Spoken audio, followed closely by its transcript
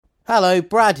Hello,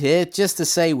 Brad here, just to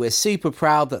say we're super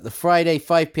proud that the Friday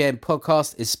 5pm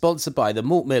podcast is sponsored by the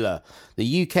Malt Miller,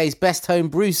 the UK's best home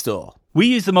brew store. We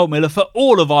use the Malt Miller for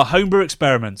all of our homebrew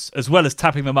experiments, as well as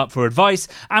tapping them up for advice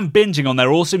and binging on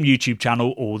their awesome YouTube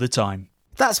channel all the time.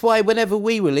 That's why whenever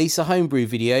we release a homebrew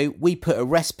video, we put a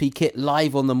recipe kit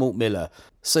live on the Malt Miller,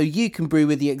 so you can brew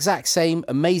with the exact same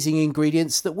amazing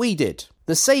ingredients that we did.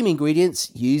 The same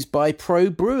ingredients used by pro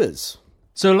brewers.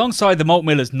 So alongside the Malt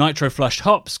Miller's nitro-flushed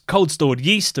hops, cold-stored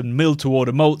yeast and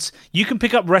milled-to-order malts, you can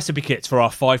pick up recipe kits for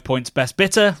our 5 Points Best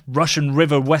Bitter, Russian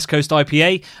River West Coast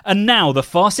IPA, and now the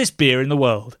fastest beer in the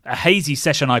world, a hazy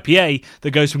session IPA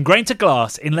that goes from grain to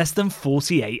glass in less than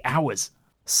 48 hours.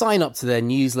 Sign up to their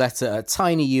newsletter at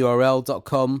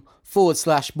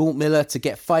tinyurl.com/Malt Miller to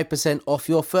get 5% off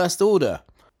your first order.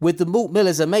 With the Malt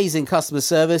Miller's amazing customer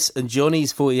service and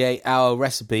Johnny's 48-hour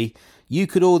recipe, you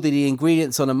could order the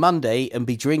ingredients on a Monday and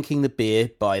be drinking the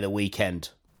beer by the weekend.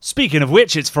 Speaking of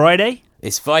which, it's Friday.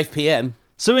 It's 5pm.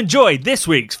 So enjoy this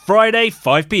week's Friday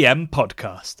 5pm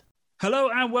podcast. Hello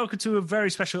and welcome to a very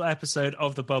special episode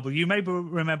of The Bubble. You may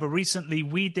remember recently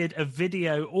we did a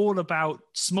video all about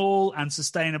small and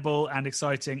sustainable and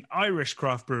exciting Irish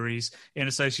craft breweries in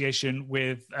association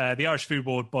with the Irish Food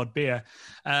Board Bod Beer.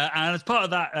 And as part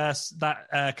of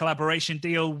that collaboration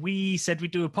deal, we said we'd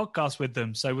do a podcast with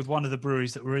them. So with one of the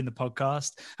breweries that were in the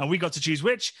podcast, and we got to choose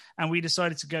which, and we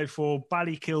decided to go for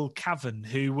Ballykilcavan,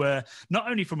 who were not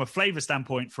only from a flavour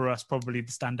standpoint for us, probably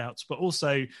the standouts, but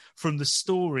also from the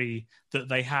story that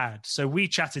they had. So we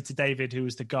chatted to David, who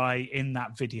was the guy in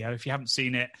that video. If you haven't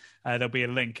seen it, there'll be a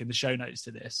link in the show notes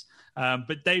to this.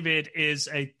 But David is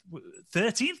a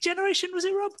 13th generation, was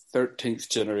it, Rob? 13th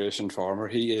generation farmer.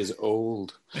 He is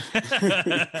old.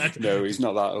 No, he's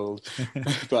not that old.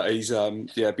 But he's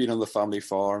been on the family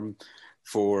farm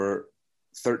for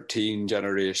 13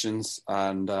 generations,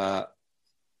 and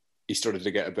he started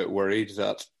to get a bit worried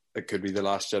that it could be the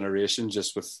last generation,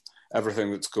 just with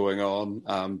everything that's going on,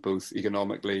 both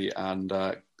economically and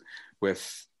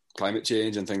with climate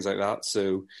change and things like that.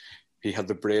 So he had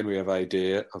the brainwave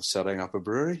idea of setting up a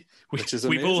brewery, which is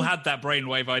amazing. We've all had that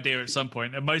brainwave idea at some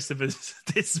point, and most of us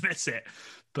dismiss it.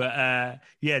 But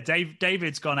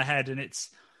David's gone ahead, and it's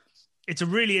a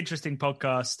really interesting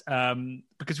podcast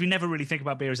because we never really think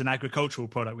about beer as an agricultural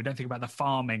product. We don't think about the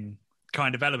farming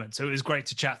kind of element. So it was great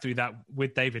to chat through that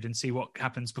with David and see what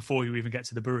happens before you even get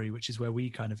to the brewery, which is where we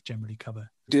kind of generally cover.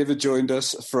 David joined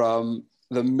us from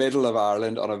the middle of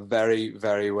Ireland on a very,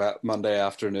 very wet Monday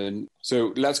afternoon.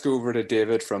 So let's go over to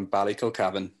David from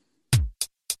Ballykilcavan.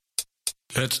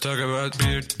 Let's talk about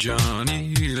beer,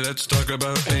 Johnny. Let's talk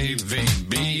about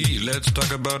AVB. Let's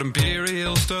talk about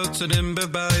Imperial Stouts and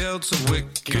imbibe buyouts of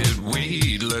wicked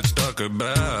weed. Let's talk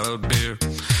about beer.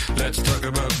 Let's talk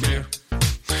about beer.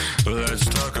 Let's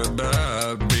talk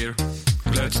about beer.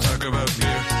 Let's talk about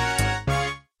beer.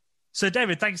 So,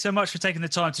 David, thank you so much for taking the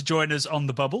time to join us on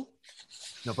The Bubble.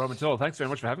 No problem at all. Thanks very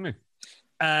much for having me.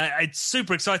 It's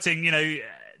super exciting,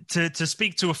 to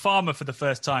speak to a farmer for the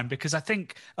first time, because I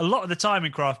think a lot of the time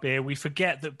in craft beer, we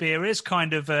forget that beer is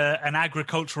kind of an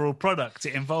agricultural product.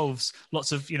 It involves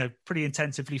lots of, pretty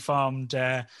intensively farmed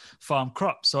farm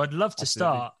crops. So I'd love to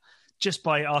start just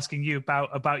by asking you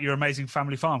about your amazing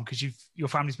family farm, because your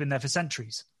family's been there for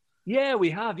centuries. Yeah, we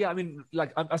have. Yeah, I mean,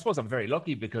 I suppose I'm very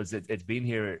lucky because it's been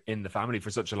here in the family for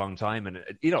such a long time, and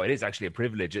it is actually a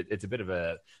privilege. It's a bit of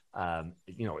a,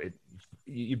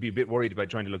 you'd be a bit worried about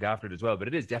trying to look after it as well, but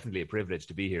it is definitely a privilege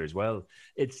to be here as well.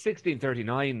 It's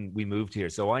 1639 we moved here,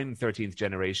 so I'm 13th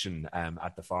generation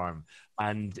at the farm,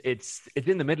 and it's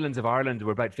in the Midlands of Ireland.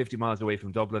 We're about 50 miles away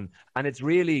from Dublin, and it's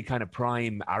really kind of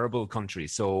prime arable country.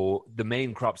 So the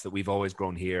main crops that we've always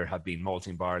grown here have been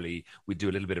malting barley. We do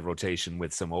a little bit of rotation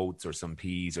with some oats or some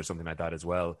peas or something like that as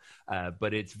well,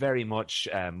 but it's very much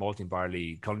malting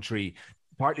barley country,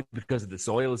 partly because of the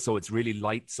soil. So it's really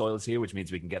light soils here, which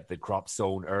means we can get the crop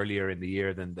sown earlier in the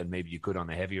year than maybe you could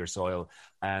on a heavier soil.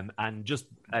 And just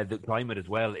the climate as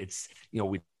well. It's,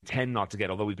 we tend not to get,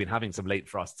 although we've been having some late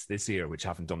frosts this year, which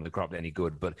haven't done the crop any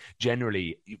good. But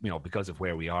generally, because of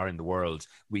where we are in the world,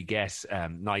 we get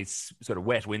nice sort of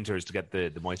wet winters to get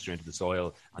the moisture into the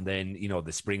soil. And then,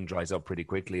 the spring dries up pretty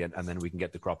quickly, and then we can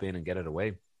get the crop in and get it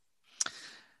away.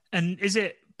 And is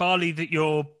it barley that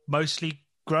you're mostly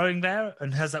growing there,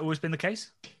 and has that always been the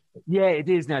case? Yeah, it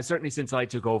is now. Certainly since I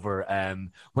took over,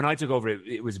 when I took over,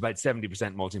 it was about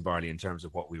 70% malting barley in terms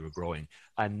of what we were growing.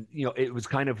 And, it was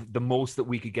kind of the most that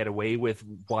we could get away with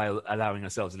while allowing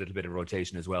ourselves a little bit of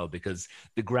rotation as well, because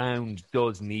the ground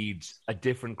does need a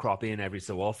different crop in every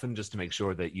so often, just to make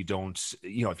sure that you don't,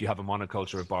 if you have a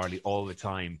monoculture of barley all the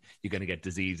time, you're going to get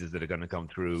diseases that are going to come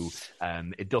through.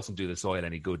 It doesn't do the soil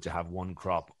any good to have one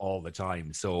crop all the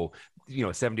time. So,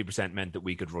 70% meant that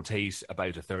we could rotate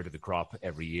about a third of the crop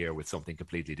every year with something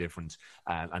completely different,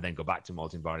 and then go back to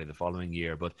malting barley the following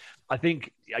year. But I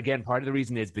think, again, part of the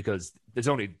reason is because there's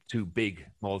only two big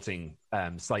malting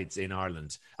sites in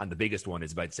Ireland, and the biggest one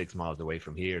is about 6 miles away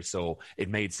from here. So it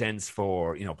made sense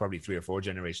for, probably 3 or 4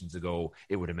 generations ago,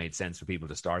 it would have made sense for people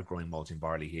to start growing malting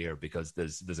barley here, because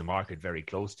there's a market very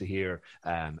close to here.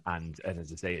 And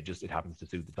as I say, it happens to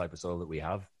suit the type of soil that we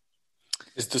have.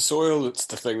 Is the soil, it's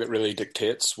the thing that really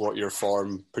dictates what your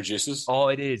farm produces? Oh,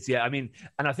 it is. Yeah. I mean,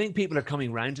 and I think people are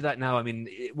coming around to that now. I mean,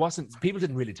 people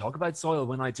didn't really talk about soil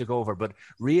when I took over, but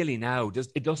really now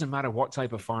it doesn't matter what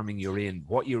type of farming you're in.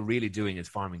 What you're really doing is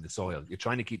farming the soil. You're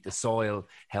trying to keep the soil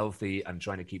healthy and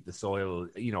trying to keep the soil,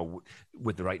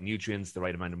 with the right nutrients, the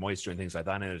right amount of moisture and things like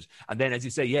that in it. And then, as you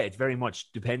say, yeah, it's very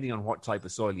much depending on what type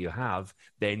of soil you have,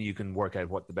 then you can work out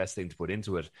what the best thing to put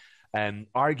into it.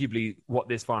 Arguably, what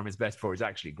this farm is best for is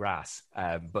actually grass,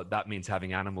 but that means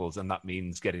having animals, and that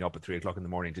means getting up at 3 o'clock in the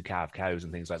morning to calve cows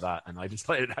and things like that. And I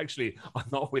decided, actually, I'm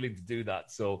not willing to do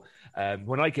that. So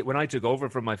when I took over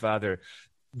from my father,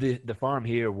 the farm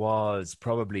here was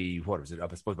probably, what was it? I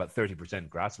suppose about 30%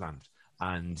 grassland.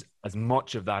 And as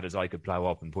much of that as I could plow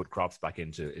up and put crops back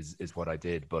into is what I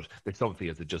did. But there's some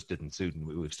fields that just didn't suit, and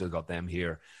we've still got them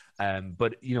here.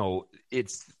 But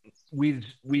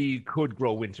we could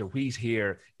grow winter wheat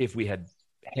here if we had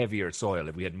heavier soil,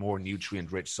 if we had more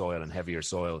nutrient-rich soil and heavier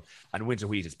soil. And winter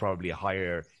wheat is probably a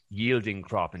higher yielding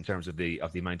crop in terms of the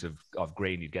amount of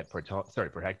grain you'd get per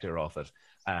hectare off it.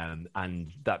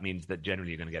 And that means that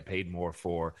generally you're going to get paid more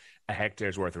for a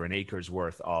hectare's worth or an acre's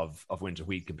worth of winter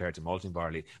wheat compared to malting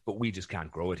barley. But we just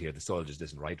can't grow it here. The soil just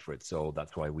isn't right for it. So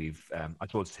that's why we've, I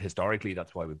suppose historically,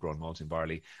 that's why we've grown malting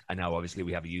barley. And now obviously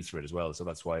we have a use for it as well. So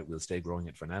that's why we'll stay growing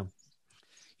it for now.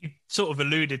 You sort of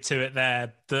alluded to it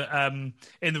there, that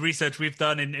in the research we've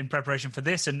done in preparation for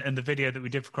this and the video that we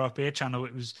did for Craft Beer Channel,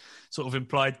 it was sort of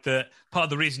implied that part of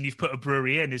the reason you've put a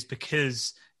brewery in is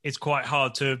because it's quite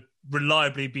hard to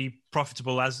reliably be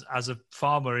profitable as a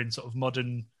farmer in sort of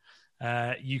modern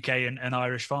UK and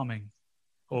Irish farming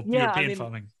or European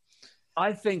farming.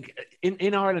 I think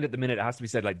in Ireland at the minute, it has to be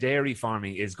said, like, dairy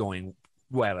farming is going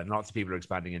well, and lots of people are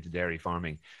expanding into dairy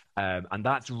farming. And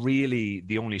that's really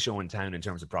the only show in town in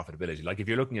terms of profitability. Like, if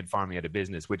you're looking at farming at a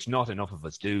business, which not enough of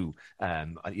us do,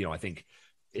 I think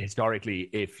historically,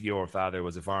 if your father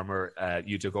was a farmer,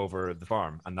 you took over the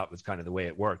farm, and that was kind of the way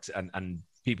it worked. And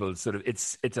people sort of,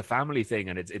 it's a family thing,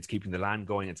 and it's keeping the land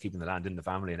going, it's keeping the land in the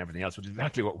family and everything else, which is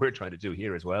exactly what we're trying to do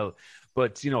here as well.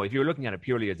 But, if you're looking at it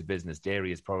purely as a business,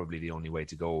 dairy is probably the only way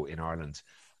to go in Ireland.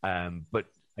 But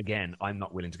again, I'm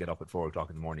not willing to get up at 4 o'clock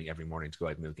in the morning every morning to go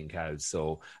out milking cows.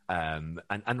 So, and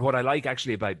what I like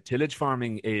actually about tillage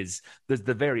farming is there's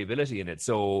the variability in it.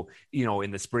 So,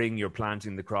 in the spring, you're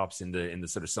planting the crops. In the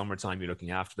sort of summertime, you're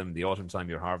looking after them. In the autumn time,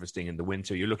 you're harvesting. In the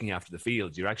winter, you're looking after the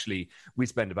fields. We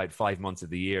spend about 5 months of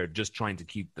the year just trying to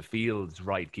keep the fields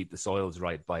right, keep the soils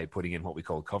right by putting in what we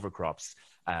call cover crops.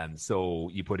 So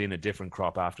you put in a different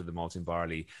crop after the malting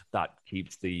barley that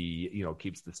keeps the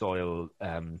soil,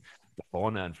 the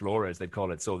fauna and flora, as they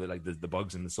call it, so that, like, the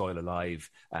bugs in the soil alive,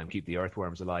 keep the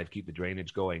earthworms alive, keep the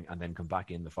drainage going, and then come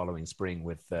back in the following spring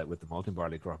with the malting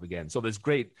barley crop again. So there's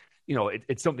great,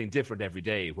 it's something different every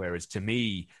day. Whereas to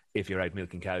me, if you're out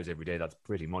milking cows every day, that's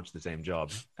pretty much the same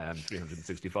job,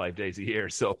 365 days a year.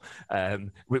 So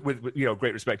with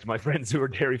great respect to my friends who are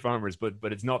dairy farmers, but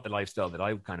it's not the lifestyle that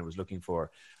I kind of was looking for.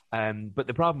 But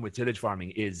the problem with tillage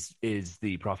farming is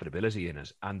the profitability in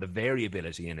it and the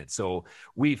variability in it. So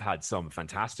we've had some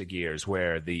fantastic years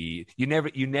where you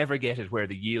never get it where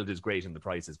the yield is great and the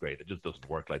price is great. It just doesn't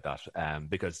work like that,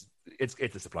 because it's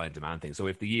a supply and demand thing. So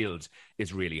if the yield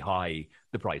is really high,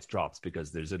 the price drops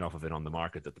because there's enough of it on the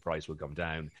market that the price will come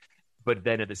down. But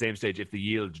then at the same stage, if the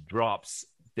yield drops,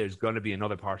 there's going to be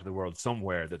another part of the world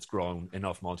somewhere that's grown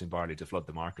enough malting barley to flood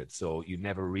the market. So you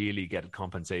never really get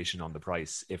compensation on the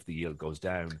price if the yield goes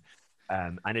down.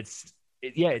 And it's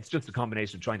just a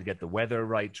combination of trying to get the weather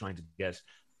right, trying to get,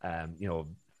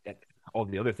 all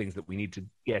the other things that we need to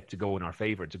get to go in our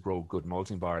favor to grow good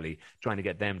malting barley. Trying to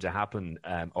get them to happen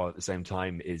all at the same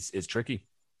time is tricky.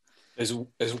 Is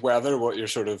weather what you're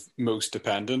sort of most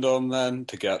dependent on then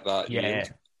to get that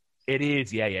yield? It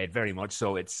is. Yeah, very much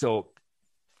so.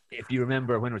 if you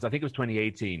remember when it was, I think it was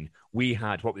 2018, we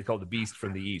had what we call the beast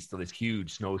from the east. So this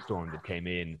huge snowstorm that came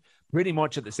in pretty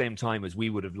much at the same time as we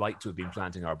would have liked to have been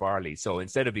planting our barley. So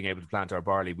instead of being able to plant our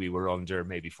barley, we were under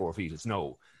maybe 4 feet of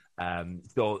snow. And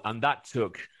that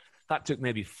took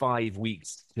maybe 5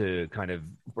 weeks to kind of,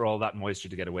 for all that moisture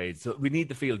to get away. So we need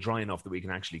the field dry enough that we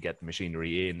can actually get the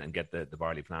machinery in and get the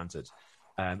barley planted.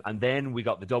 And then we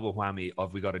got the double whammy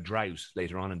of we got a drought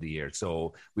later on in the year.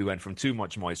 So we went from too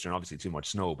much moisture and obviously too much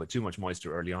snow, but too much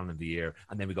moisture early on in the year.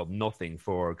 And then we got nothing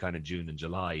for kind of June and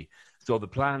July. So the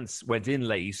plants went in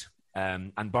late.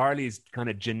 And barley's kind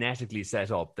of genetically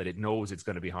set up that it knows it's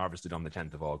going to be harvested on the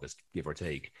 10th of August, give or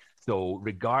take. So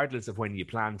regardless of when you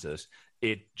plant it,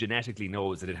 it genetically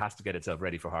knows that it has to get itself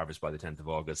ready for harvest by the 10th of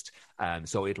August.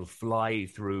 So it'll fly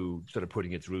through sort of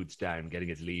putting its roots down, getting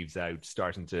its leaves out,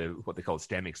 starting to what they call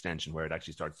stem extension, where it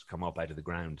actually starts to come up out of the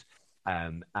ground.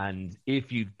 And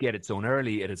if you get it sown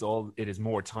early, it is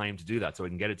more time to do that. So it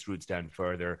can get its roots down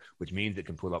further, which means it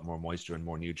can pull up more moisture and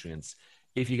more nutrients.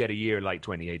 If you get a year like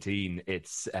 2018,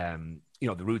 it's, the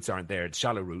roots aren't there. It's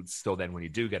shallow roots. So then when you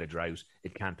do get a drought,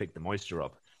 it can't pick the moisture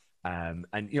up. And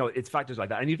it's factors like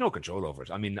that. And you've no control over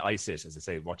it. I mean, I sit, as I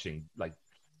say, watching like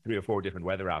 3 or 4 different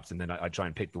weather apps, and then I try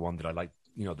and pick the one that I like,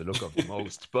 the look of the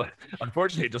most. But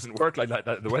unfortunately, it doesn't work like that.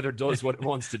 The weather does what it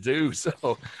wants to do.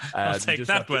 So I'll take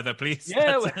that weather, please.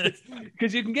 Yeah,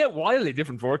 because you can get wildly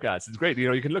different forecasts. It's great.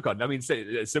 You can look on,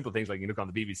 say simple things like you look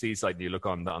on the BBC site and you look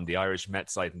on the Irish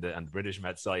Met site and the British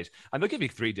Met site, and they'll give you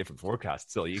 3 different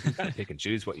forecasts. So you can kind of pick and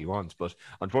choose what you want. But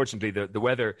unfortunately, the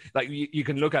weather, like you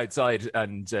can look outside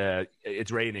and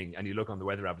it's raining, and you look on the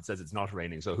weather app, it says it's not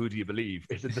raining. So who do you believe?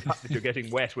 Is it the fact that you're getting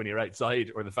wet when you're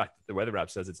outside, or the fact that the weather app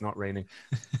says it's not raining?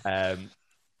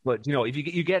 But if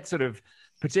you get sort of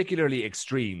particularly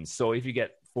extremes, so if you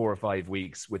get 4 or 5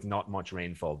 weeks with not much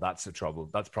rainfall, that's a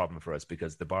problem for us,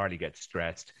 because the barley gets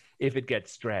stressed. If it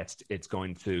gets stressed, it's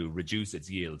going to reduce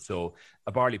its yield. So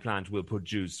a barley plant will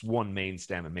produce 1 main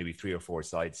stem and maybe 3 or 4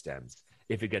 side stems.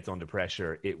 If it gets under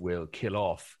pressure, it will kill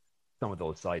off some of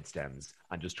those side stems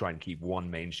and just try and keep 1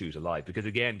 main shoot alive, because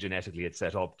again, genetically it's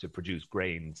set up to produce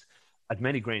grains, as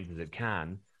many grains as it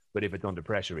can. But if it's under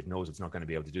pressure, it knows it's not going to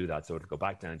be able to do that. So it'll go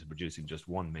back down to producing just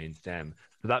 1 main stem.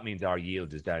 So that means our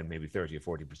yield is down maybe 30 or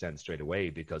 40% straight away,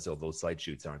 because all those side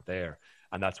shoots aren't there.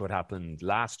 And that's what happened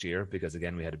last year, because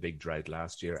again, we had a big drought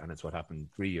last year, and it's what happened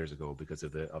 3 years ago because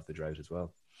of the drought as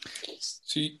well.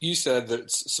 So you said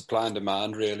that supply and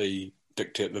demand really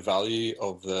dictate the value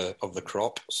of the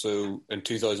crop. So in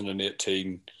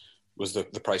 2018, was the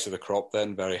price of the crop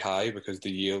then very high because the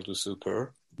yield was so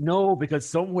poor? No, because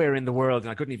somewhere in the world, and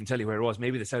I couldn't even tell you where it was,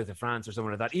 maybe the south of France or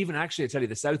somewhere like that. Even actually, I tell you,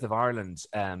 the south of Ireland.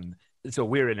 So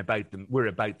we're about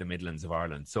the Midlands of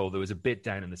Ireland. So there was a bit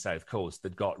down in the south coast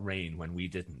that got rain when we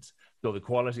didn't. So the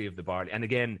quality of the barley, and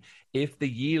again, if the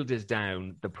yield is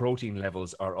down, the protein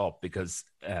levels are up, because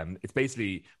it's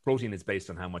basically, protein is based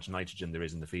on how much nitrogen there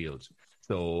is in the field.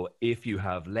 So if you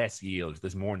have less yield,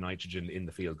 there's more nitrogen in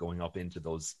the field going up into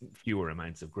those fewer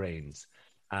amounts of grains.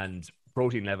 And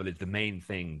protein level is the main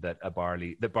thing that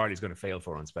barley is going to fail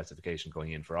for on specification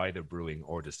going in for either brewing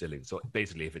or distilling. So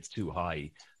basically, if it's too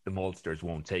high, the maltsters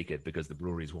won't take it because the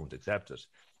breweries won't accept it.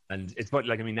 And it's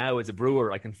now as a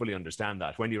brewer, I can fully understand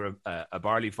that. When you're a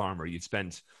barley farmer, you've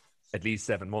spent at least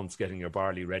 7 months getting your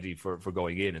barley ready for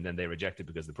going in, and then they reject it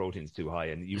because the protein's too high,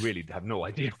 and you really have no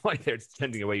idea why they're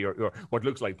sending away your what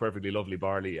looks like perfectly lovely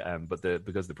barley, but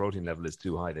because the protein level is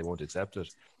too high, they won't accept it.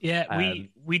 Yeah,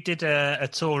 we did a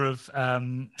tour of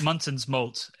Muntons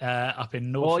Malt up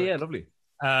in Norfolk. Oh yeah, lovely.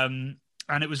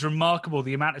 And it was remarkable,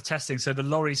 the amount of testing. So the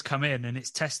lorries come in and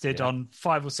it's tested on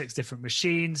 5 or 6 different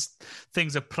machines.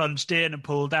 Things are plunged in and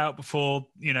pulled out before,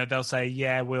 they'll say,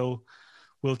 yeah, we'll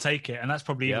take it. And that's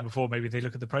probably even before maybe they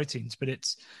look at the proteins. But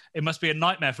it must be a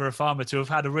nightmare for a farmer to have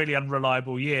had a really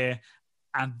unreliable year.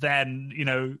 And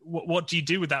then, what do you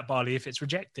do with that barley if it's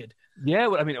rejected? Yeah,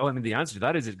 well, the answer to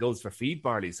that is it goes for feed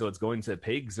barley. So it's going to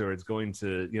pigs, or it's going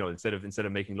to, instead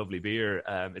of making lovely beer,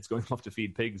 it's going off to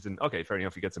feed pigs. And okay, fair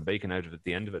enough, you get some bacon out of it at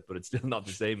the end of it, but it's still not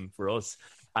the same for us.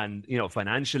 And,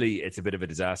 financially, it's a bit of a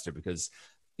disaster, because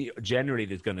generally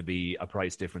there's going to be a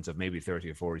price difference of maybe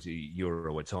 30 or 40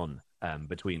 euro a ton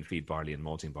between feed barley and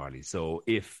malting barley. So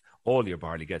if all your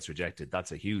barley gets rejected,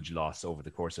 that's a huge loss over the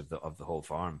course of the whole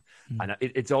farm. And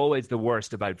it's always the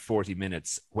worst about 40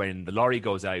 minutes. When the lorry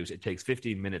goes out, it takes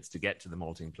 15 minutes to get to the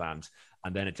malting plant,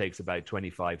 and then it takes about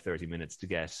 25-30 minutes to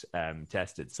get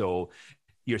tested. So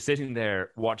you're sitting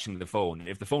there watching the phone.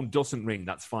 If the phone doesn't ring,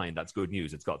 that's fine, that's good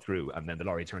news, it's got through, and then the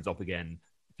lorry turns up again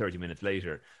 30 minutes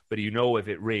later. But if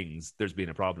it rings, there's been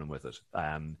a problem with it.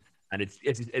 And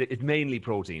it's mainly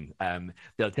protein.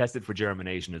 They'll test it for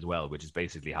germination as well, which is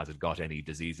basically, has it got any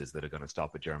diseases that are going to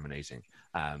stop it germinating.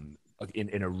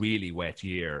 In a really wet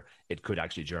year, it could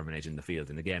actually germinate in the field.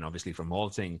 And again, obviously for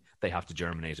malting, they have to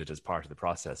germinate it as part of the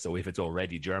process. So if it's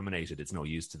already germinated, it's no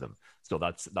use to them. So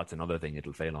that's another thing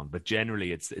it'll fail on. But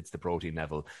generally, it's the protein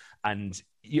level. And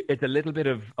it's a little bit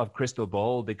of crystal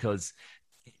ball, because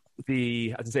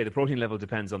as I say, the protein level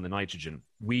depends on the nitrogen.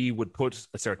 We would put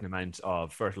a certain amount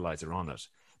of fertilizer on it,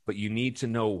 but you need to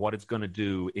know what it's going to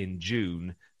do in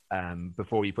June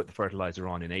before you put the fertilizer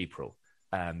on in April.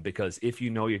 Because if you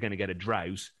know you're going to get a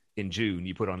drought in June,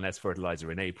 you put on less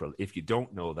fertilizer in April. If you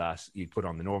don't know that, you put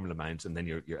on the normal amount, and then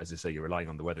you're as I say, you're relying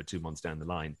on the weather 2 months down the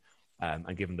line.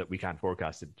 And given that we can't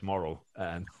forecast it tomorrow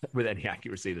with any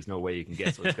accuracy, there's no way you can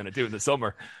guess what it's going to do in the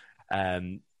summer.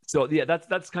 So yeah,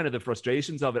 that's kind of the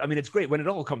frustrations of it. I mean, it's great when it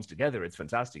all comes together. It's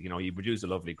fantastic. You produce a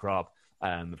lovely crop.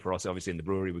 For us, obviously in the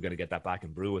brewery, we're going to get that back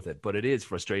and brew with it. But it is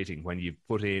frustrating when you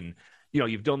put in,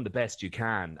 you've done the best you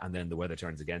can, and then the weather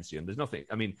turns against you. And there's nothing.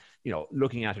 I mean,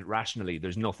 looking at it rationally,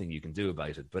 there's nothing you can do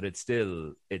about it. But it's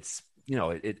still, it's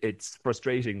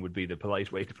frustrating would be the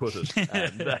polite way to put it.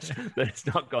 That it's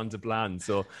not gone to plan.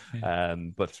 So,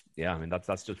 but yeah, I mean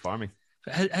that's just farming.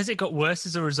 Has it got worse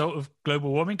as a result of global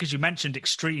warming? Because you mentioned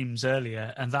extremes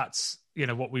earlier, and that's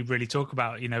what we really talk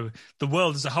about. The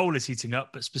world as a whole is heating up,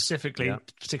 but specifically,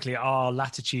 particularly at our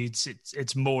latitudes,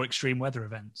 it's more extreme weather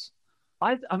events.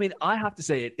 I mean, I have to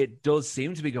say it does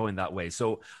seem to be going that way.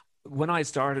 So when I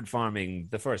started farming,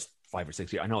 the first 5 or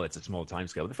 6 years, I know it's a small time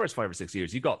scale, but the first 5 or 6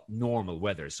 years, you got normal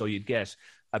weather. So you'd get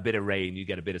a bit of rain, you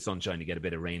get a bit of sunshine, you get a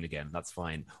bit of rain again. That's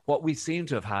fine. What we seem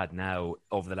to have had now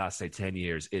over the last, say, 10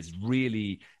 years is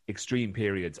really extreme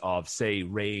periods of, say,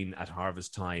 rain at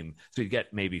harvest time. So you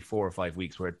get maybe 4 or 5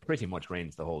 weeks where it pretty much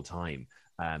rains the whole time.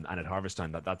 And at harvest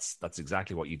time, that's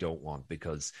exactly what you don't want,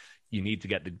 because you need to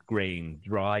get the grain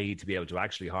dry to be able to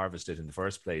actually harvest it in the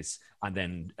first place. And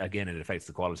then again, it affects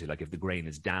the quality. Like if the grain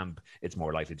is damp, it's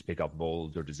more likely to pick up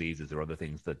mold or diseases or other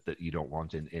things that you don't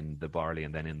want in the barley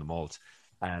and then in the malt.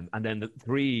 And then the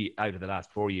 3 out of the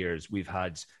last 4 years, we've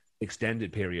had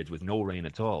extended periods with no rain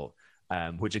at all,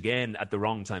 which again, at the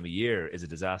wrong time of year is a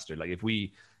disaster. Like if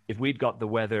we'd got the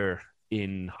weather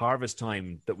in harvest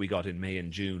time that we got in May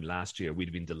and June last year, we'd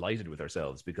have been delighted with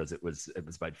ourselves, because it was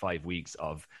about 5 weeks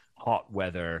of hot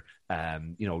weather,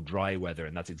 dry weather.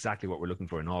 And that's exactly what we're looking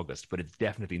for in August, but it's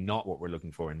definitely not what we're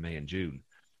looking for in May and June.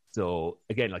 So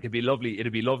again, like it'd be lovely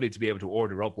to be able to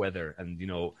order up weather, and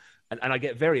and I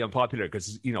get very unpopular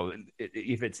because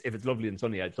if it's lovely and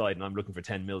sunny outside and I'm looking for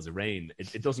 10 mils of rain,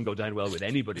 it doesn't go down well with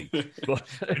anybody. But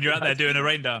and you're out there doing a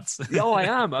rain dance. Yeah, I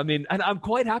am. I mean, and I'm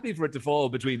quite happy for it to fall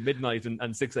between midnight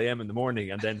and 6 a.m. in the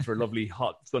morning, and then for a lovely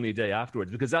hot sunny day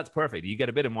afterwards, because that's perfect. You get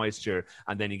a bit of moisture,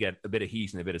 and then you get a bit of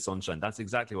heat and a bit of sunshine. That's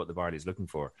exactly what the barley is looking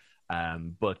for.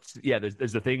 But yeah,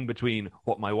 there's a thing between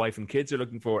what my wife and kids are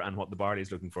looking for and what the barley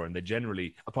is looking for, and they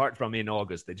generally, apart from in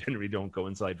August, they generally don't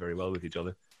coincide very well with each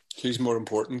other. Who's more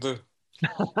important, though?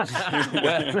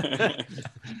 Well,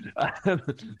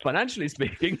 financially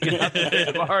speaking, you have to say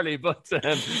the barley, but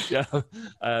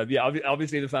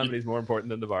obviously the family is more important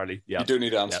than the barley. Yeah, you do need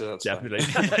to answer that. Definitely.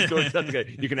 That's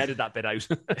okay. You can edit that bit out.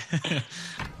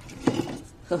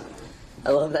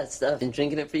 I love that stuff. Been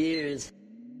drinking it for years.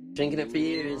 Drinking it for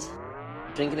years.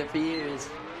 Drinking it for years.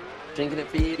 Drinking it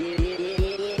for years.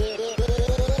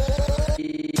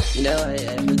 I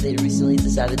heard they recently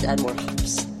decided to add more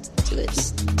hops to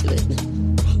it.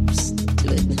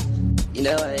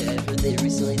 I heard they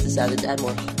recently decided to add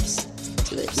more hops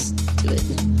to it.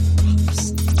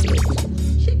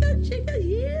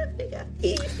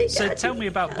 So tell me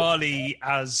about barley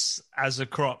as a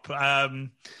crop.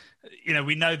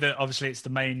 We know that obviously it's the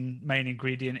main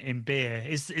ingredient in beer.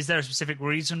 Is there a specific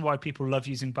reason why people love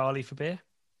using barley for beer?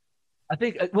 I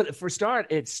think, for a start,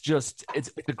 it's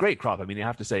a great crop. I mean, you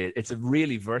have to say it's a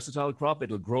really versatile crop.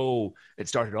 It'll grow. It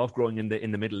started off growing in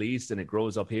the Middle East, and it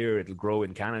grows up here. It'll grow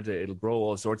in Canada. It'll grow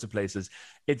all sorts of places.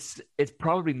 It's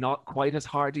probably not quite as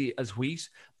hardy as wheat,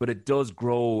 but it does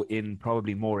grow in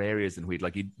probably more areas than wheat.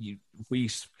 Like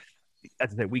wheat,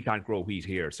 as I say, we can't grow wheat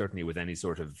here, certainly with any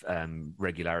sort of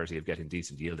regularity of getting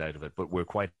decent yield out of it. But we're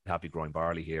quite happy growing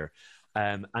barley here.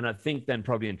 And I think then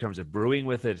probably in terms of brewing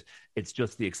with it, it's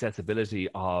just the accessibility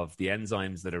of the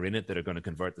enzymes that are in it that are going to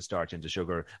convert the starch into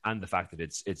sugar, and the fact that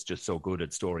it's just so good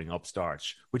at storing up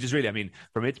starch, which is really, I mean,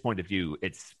 from its point of view,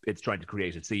 it's trying to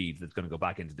create a seed that's going to go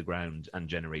back into the ground and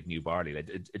generate new barley.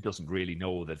 It doesn't really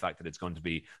know the fact that it's going to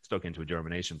be stuck into a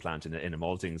germination plant in a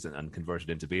maltings and converted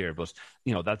into beer. But,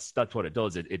 that's what it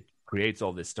does. It creates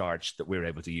all this starch that we're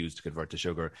able to use to convert to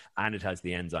sugar, and it has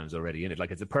the enzymes already in it.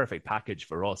 Like, it's a perfect package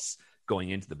for us going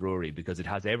into the brewery because it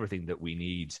has everything that we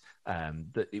need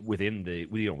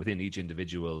within each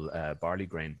individual barley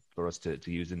grain for us to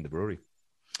use in the brewery.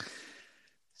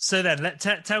 So then,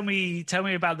 tell me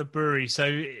about the brewery.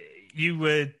 So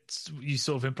you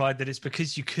sort of implied that it's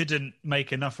because you couldn't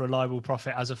make enough reliable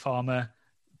profit as a farmer.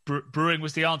 Brewing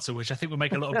was the answer, which I think would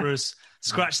make a lot of brewers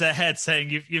scratch their heads,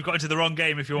 saying you've got into the wrong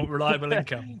game if you want reliable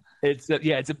income. It's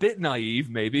a bit naive,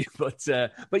 maybe, but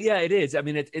yeah, it is. I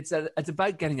mean, it's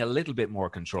about getting a little bit more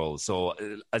control. So,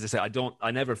 as I say,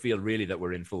 I never feel really that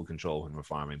we're in full control when we're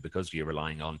farming because you're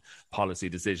relying on policy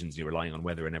decisions, you're relying on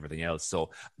weather and everything else. So,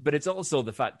 but it's also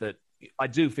the fact that I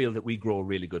do feel that we grow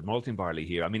really good malting barley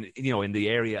here. I mean, in the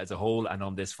area as a whole and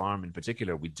on this farm in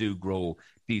particular, we do grow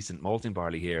decent malting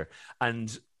barley here.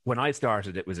 And when I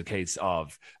started, it was a case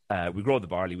of we grow the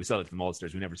barley, we sell it to the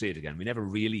maltsters, we never see it again. We never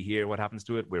really hear what happens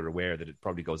to it. We're aware that it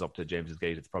probably goes up to James's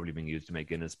Gate. It's probably being used to make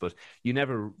Guinness, but you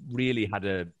never really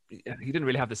you didn't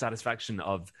really have the satisfaction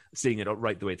of seeing it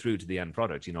right the way through to the end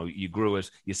product. You grew it,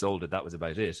 you sold it, that was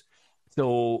about it.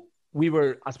 So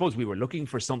I suppose we were looking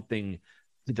for something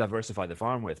to diversify the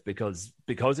farm with because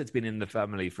it's been in the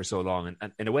family for so long,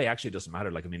 and in a way actually it doesn't matter.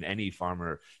 Like, I mean, any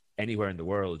farmer anywhere in the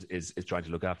world is trying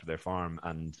to look after their farm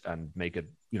and make it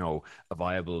a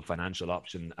viable financial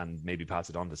option and maybe pass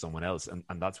it on to someone else,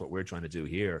 and that's what we're trying to do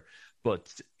here.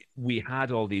 But we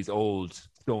had all these old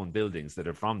stone buildings that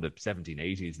are from the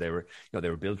 1780s. They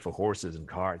were built for horses and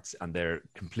carts, and they're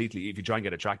completely, if you try and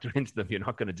get a tractor into them, you're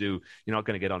not going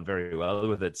to get on very well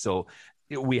with it. So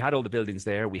we had all the buildings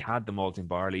there. We had the malting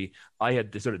barley. I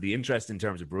had the interest in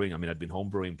terms of brewing. I mean, I'd been home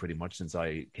brewing pretty much since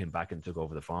I came back and took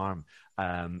over the farm.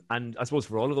 And I suppose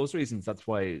for all of those reasons, that's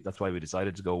why we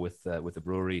decided to go with the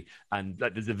brewery. And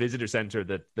there's a visitor centre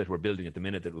that we're building at the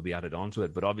minute that will be added onto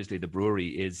it. But obviously, the brewery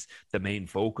is the main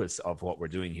focus of what we're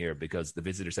doing here because the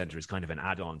visitor centre is kind of an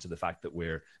add-on to the fact that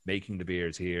we're making the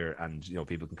beers here, and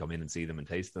people can come in and see them and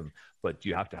taste them. But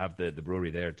you have to have the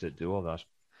brewery there to do all that.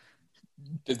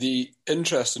 Did the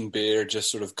interest in beer just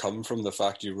sort of come from the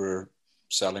fact you were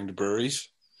selling to breweries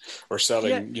or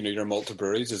selling, your malt to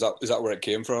breweries? Is that where it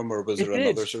came from, or was there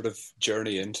another sort of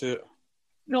journey into it?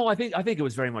 No, I think it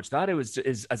was very much that. It was,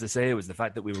 as I say, it was the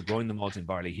fact that we were growing the malting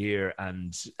barley here,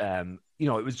 and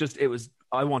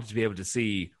I wanted to be able to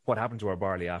see what happened to our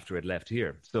barley after it left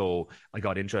here. So I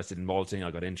got interested in malting.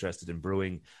 I got interested in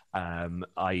brewing.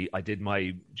 I did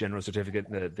my general certificate,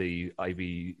 the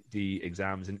IBD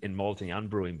exams in malting and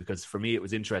brewing, because for me it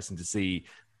was interesting to see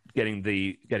getting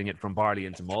it from barley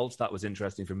into malt. That was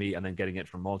interesting for me, and then getting it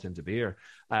from malt into beer.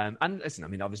 And listen, I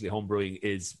mean, obviously home brewing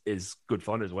is good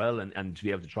fun as well, and to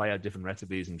be able to try out different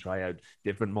recipes and try out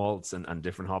different malts and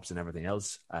different hops and everything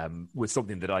else was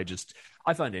something that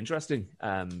I found interesting.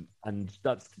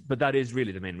 But that is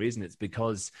really the main reason. It's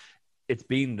because it's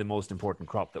been the most important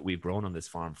crop that we've grown on this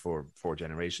farm for 4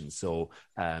 generations. So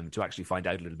to actually find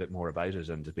out a little bit more about it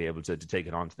and to be able to take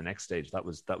it on to the next stage, that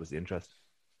was the interest.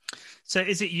 So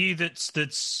is it you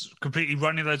that's completely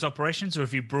running those operations, or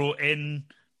have you brought in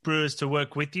brewers to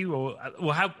work with you, or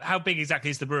how big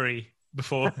exactly is the brewery?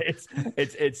 Before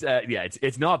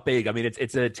it's not big. I mean,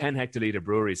 it's a 10 hectoliter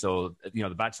brewery, so the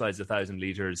batch size is 1,000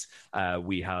 liters.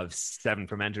 We have 7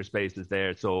 fermenter spaces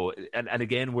there. So and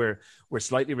again, we're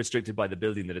slightly restricted by the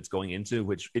building that it's going into,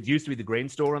 which it used to be the grain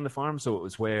store on the farm. So it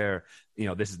was where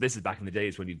this is back in the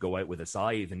days when you'd go out with a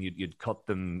scythe and you'd cut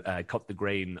the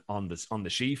grain on the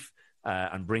sheaf.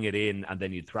 And bring it in, and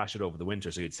then you'd thrash it over the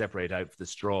winter. So you'd separate out the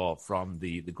straw from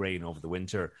the grain over the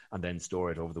winter and then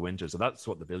store it over the winter. So that's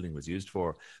what the building was used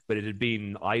for. But it had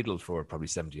been idle for probably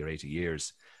 70 or 80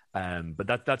 years.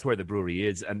 But that's where the brewery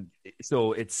is, and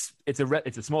so it's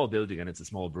a small building and it's a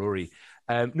small brewery.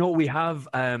 No, we have.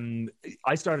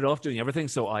 I started off doing everything,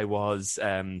 so I was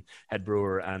head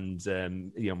brewer and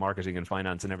marketing and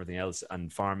finance and everything else,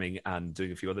 and farming and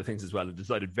doing a few other things as well. And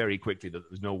decided very quickly that there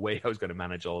was no way I was going to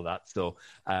manage all that. So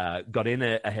got in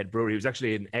a head brewer. He was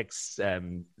actually an ex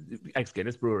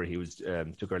Guinness brewer. He was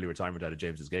took early retirement out of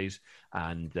James's Gate,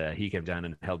 and he came down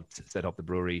and helped set up the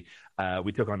brewery.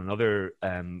 We took on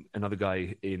another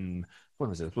guy in, when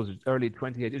was it? It was early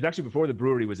 2018. It was actually before the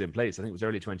brewery was in place. I think it was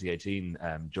early 2018.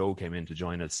 Joe came in to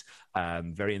join us.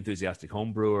 Very enthusiastic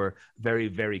home brewer, very,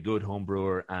 very good home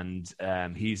brewer. And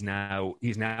he's now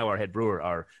our head brewer.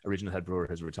 Our original head brewer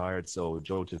has retired. So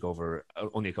Joe took over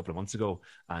only a couple of months ago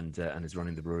and is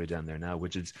running the brewery down there now,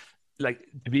 which is like,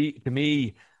 to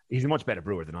me, he's a much better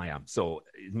brewer than I am. So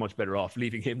he's much better off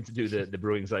leaving him to do the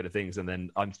brewing side of things. And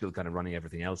then I'm still kind of running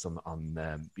everything else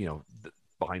on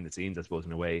behind the scenes, I suppose,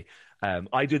 in a way.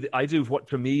 I do what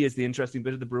for me is the interesting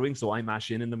bit of the brewing. So I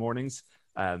mash in the mornings.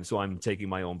 So I'm taking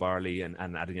my own barley and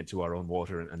adding it to our own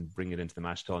water and bringing it into the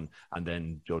mash tun, and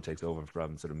then Joe takes over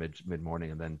from sort of mid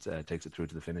morning and then takes it through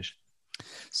to the finish.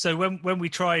 So when we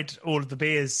tried all of the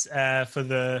beers for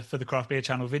the Craft Beer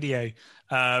Channel video,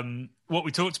 what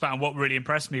we talked about and what really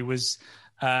impressed me was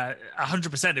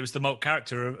 100% it was the malt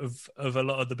character of a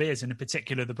lot of the beers, and in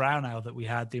particular the brown ale that we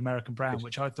had, the American Brown,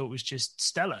 which I thought was just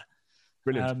stellar.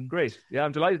 Brilliant. Great. Yeah,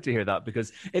 I'm delighted to hear that,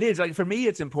 because it is, like, for me,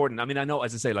 it's important. I mean, I know,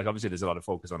 as I say, like, obviously there's a lot of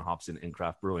focus on hops in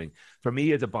craft brewing. For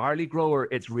me, as a barley grower,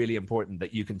 it's really important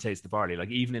that you can taste the barley. Like,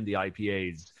 even in the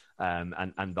IPAs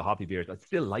and the hoppy beers, I'd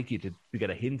still like you to get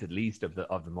a hint, at least, of the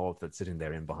malt that's sitting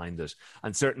there in behind it.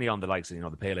 And certainly on the likes of,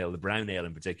 the pale ale, the brown ale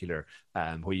in particular,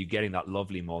 where you're getting that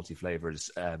lovely malty flavors,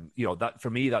 that,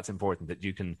 for me, that's important, that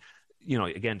you can,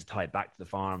 again, to tie it back to the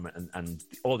farm and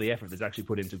all the effort that's actually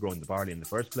put into growing the barley in the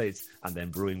first place and then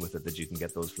brewing with it, that you can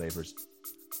get those flavors.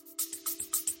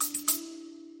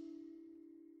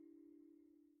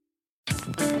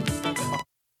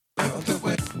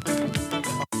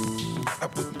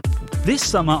 This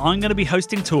summer, I'm going to be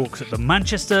hosting talks at the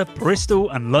Manchester,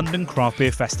 Bristol and London craft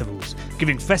beer festivals,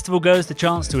 giving festival goers the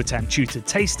chance to attend tutored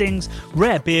tastings,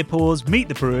 rare beer pours, meet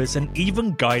the brewers and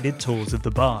even guided tours of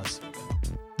the bars.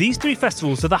 These 3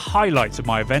 festivals are the highlights of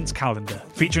my events calendar,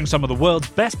 featuring some of the world's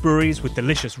best breweries with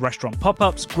delicious restaurant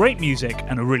pop-ups, great music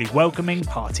and a really welcoming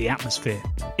party atmosphere.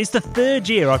 It's the 3rd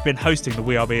year I've been hosting the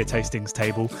We Are Beer Tastings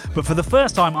table, but for the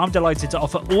first time I'm delighted to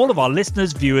offer all of our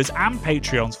listeners, viewers and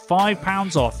Patreons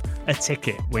 £5 off a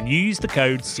ticket when you use the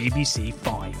code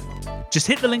CBC5. Just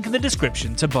hit the link in the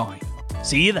description to buy.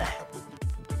 See you there.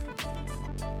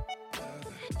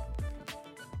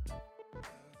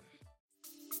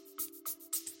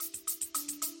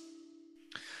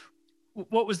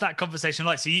 What was that conversation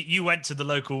like? So you went to the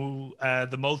local,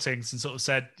 the maltings, and sort of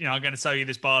said, I'm going to sell you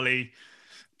this barley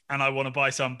and I want to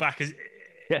buy some back.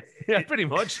 Yeah, pretty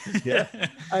much. Yeah.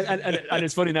 and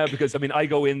it's funny now, because, I mean, I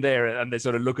go in there and they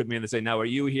sort of look at me and they say, now, are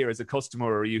you here as a customer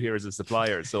or are you here as a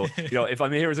supplier? So, if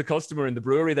I'm here as a customer in the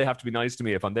brewery, they have to be nice to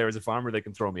me. If I'm there as a farmer, they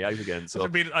can throw me out again. So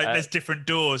there's different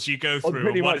doors you go through.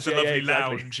 Pretty much, it's a lovely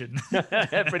lounge. And...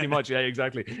 pretty much, yeah,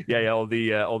 exactly. Yeah, all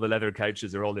the leather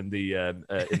couches are all in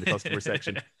the customer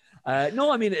section.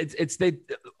 No, I mean,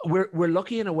 we're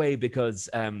lucky in a way, because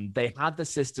they had the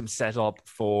system set up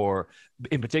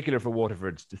in particular for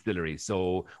Waterford Distillery.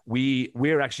 So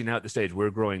we're actually now at the stage we're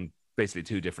growing basically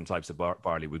 2 different types of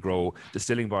barley. We grow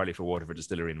distilling barley for Waterford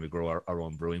Distillery, and we grow our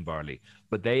own brewing barley.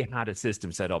 But they had a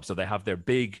system set up. So they have their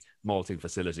big malting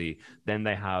facility. Then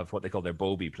they have what they call their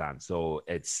Bobby plant. So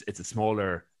it's a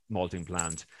smaller malting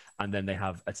plant, and then they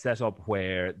have a setup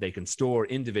where they can store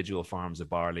individual farms of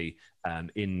barley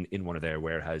in one of their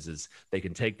warehouses. They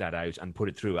can take that out and put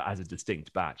it through as a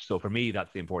distinct batch. So for me,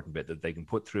 that's the important bit, that they can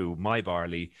put through my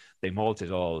barley, they malt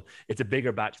it all. It's a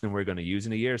bigger batch than we're going to use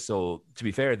in a year. So to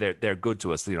be fair, they're good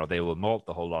to us. They will malt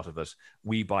the whole lot of it.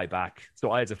 We buy back.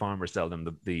 So I, as a farmer, sell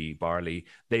them the barley,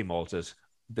 they malt it.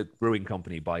 The brewing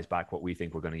company buys back what we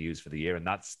think we're going to use for the year, and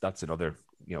that's another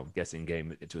guessing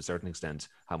game to a certain extent,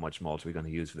 how much malt we're going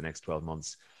to use for the next 12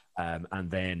 months,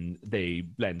 and then they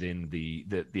blend in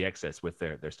the excess with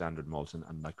their standard malt,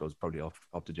 and that goes probably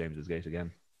up to James's Gate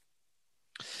again.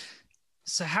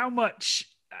 So how much?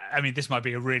 I mean, this might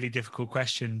be a really difficult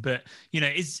question, but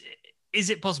is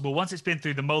it possible, once it's been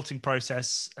through the malting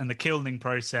process and the kilning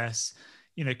process,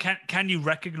 can you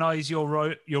recognize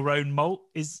your own malt?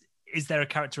 Is there a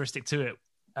characteristic to it,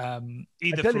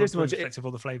 either from the perspective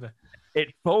or the flavour?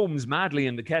 It foams madly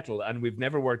in the kettle, and we've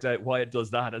never worked out why it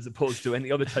does that, as opposed to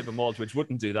any other type of malt which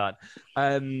wouldn't do that.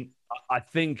 I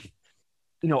think,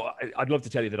 I'd love to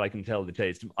tell you that I can tell the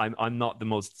taste. I'm not the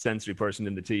most sensory person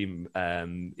in the team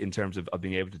in terms of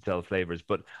being able to tell flavours,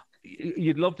 but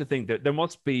you'd love to think that there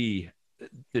must be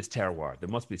this terroir. There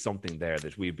must be something there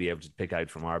that we'd be able to pick out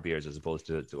from our beers as opposed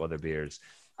to other beers.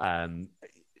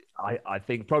 I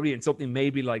think probably in something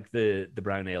maybe like the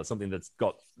brown ale, something that's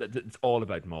all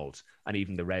about malt, and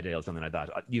even the red ale, something like that.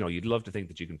 You'd love to think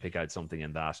that you can pick out something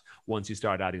in that. Once you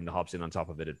start adding the hops in on top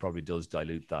of it, it probably does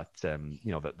dilute that,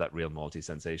 that real malty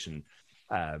sensation.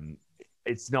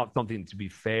 It's not something, to be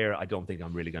fair, I don't think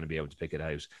I'm really going to be able to pick it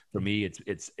out. For me, it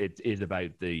is about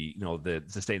the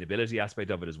sustainability aspect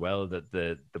of it as well, that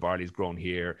the barley's grown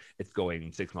here, it's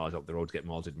going 6 miles up the road to get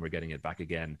malted, and we're getting it back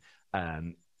again.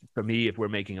 For me, if we're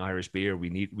making Irish beer,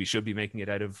 we should be making it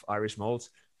out of Irish malt.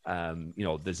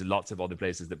 There's lots of other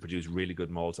places that produce really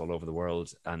good malts all over the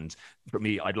world. And for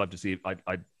me, I'd love to see,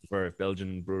 I'd prefer if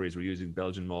Belgian breweries were using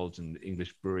Belgian malt and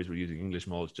English breweries were using English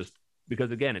malt, just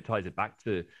because, again, it ties it back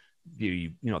to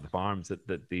the farms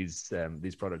that these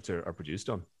products are produced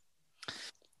on.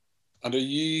 And are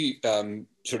you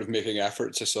sort of making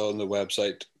efforts, I saw on the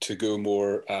website, to go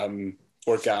more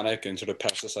organic and sort of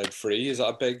pesticide free? Is that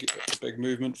a big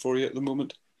movement for you at the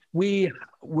moment?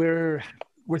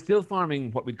 We're still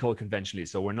farming what we'd call conventionally.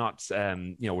 So we're not,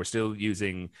 we're still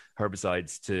using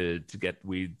herbicides to get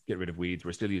rid of weeds.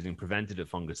 We're still using preventative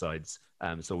fungicides.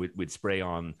 So we'd spray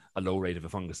on a low rate of a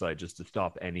fungicide just to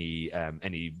stop any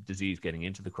disease getting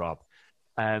into the crop.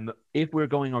 If we're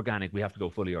going organic, we have to go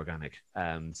fully organic.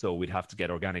 So we'd have to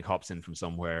get organic hops in from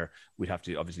somewhere. We'd have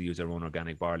to obviously use our own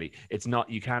organic barley.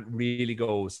 You can't really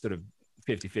go sort of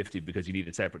 50-50 because you need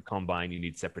a separate combine, you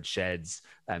need separate sheds.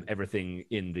 Everything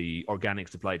in the organic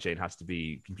supply chain has to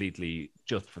be completely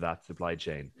just for that supply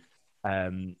chain.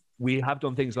 We have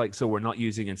done things like, so we're not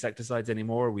using insecticides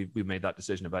anymore. We've made that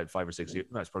decision about 5 or 6 years.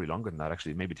 No, it's probably longer than that,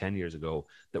 actually, maybe 10 years ago,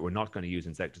 that we're not going to use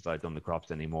insecticides on the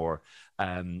crops anymore.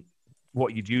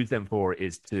 What you'd use them for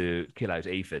is to kill out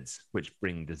aphids, which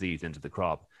bring disease into the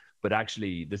crop. But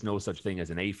actually, there's no such thing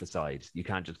as an aphicide. You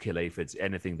can't just kill aphids.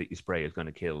 Anything that you spray is going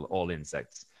to kill all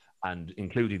insects, and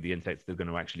including the insects that are going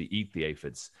to actually eat the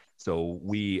aphids. So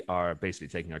we are basically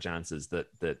taking our chances that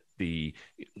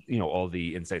all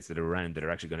the insects that are around that are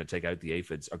actually going to take out the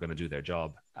aphids are going to do their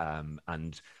job.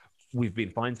 And we've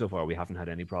been fine so far. We haven't had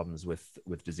any problems with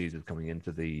diseases coming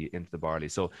into the barley.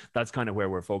 So that's kind of where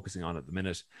we're focusing on at the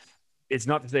minute. It's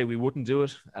not to say we wouldn't do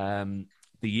it. The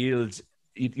yield,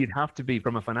 you'd have to be,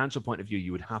 from a financial point of view,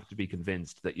 you would have to be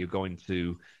convinced that you're going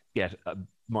to get a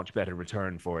much better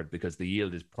return for it, because the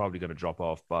yield is probably going to drop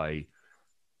off by,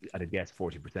 I'd guess,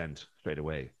 40% straight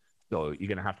away. So you're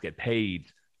going to have to get paid,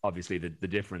 obviously, the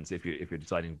difference if you're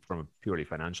deciding from a purely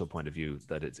financial point of view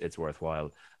that it's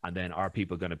worthwhile. And then are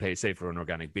people going to pay, say for an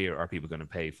organic beer, are people going to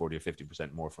pay 40 or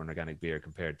 50% more for an organic beer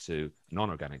compared to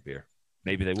non-organic beer?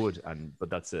 Maybe they would,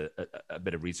 but that's a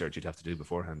bit of research you'd have to do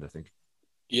beforehand, I think.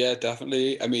 Yeah,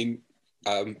 definitely. I mean,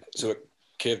 so at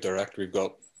Cave Direct, we've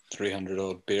got 300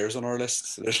 odd beers on our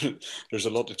list. There's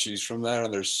a lot to choose from there,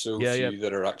 and there's so few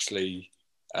that are actually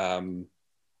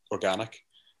organic.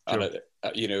 Sure. And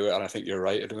and I think you're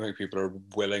right. I don't think people are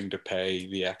willing to pay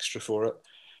the extra for it.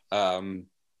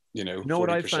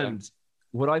 40%.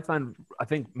 What I found, I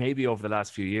think maybe over the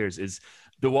last few years, is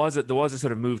there was a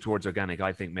sort of move towards organic.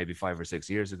 I think maybe 5 or 6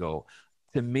 years ago.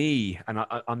 To me, and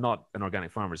I'm not an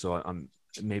organic farmer, so I'm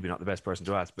maybe not the best person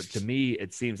to ask, but to me,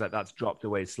 it seems like that's dropped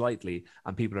away slightly,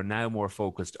 and people are now more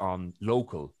focused on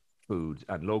local food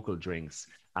and local drinks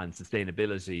and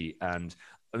sustainability. And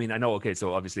I mean, I know, okay,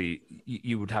 so obviously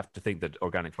you would have to think that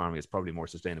organic farming is probably more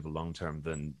sustainable long term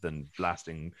than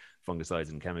blasting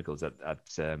fungicides and chemicals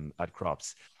at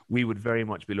crops. We would very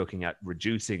much be looking at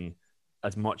reducing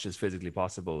as much as physically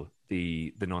possible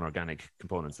the non-organic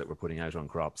components that we're putting out on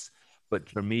crops. But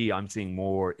for me, I'm seeing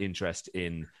more interest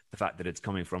in the fact that it's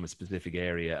coming from a specific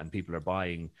area and people are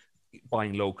buying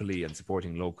locally and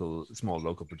supporting small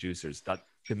local producers. That,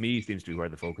 to me, seems to be where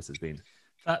the focus has been.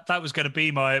 That was going to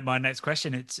be my next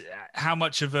question. It's how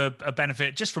much of a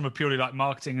benefit, just from a purely like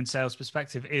marketing and sales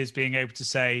perspective, is being able to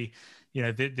say,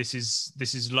 this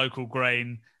is local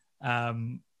grain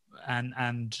and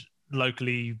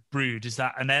locally brewed. Is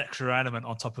that an extra element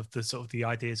on top of the sort of the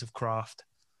ideas of craft?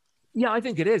 Yeah, I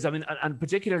think it is. I mean, and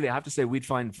particularly, I have to say, we'd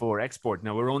find for export.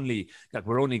 Now we're only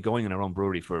going in our own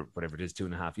brewery for whatever it is,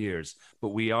 2.5 years, but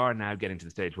we are now getting to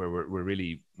the stage where we're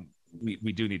really.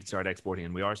 We do need to start exporting,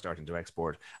 and we are starting to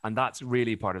export. And that's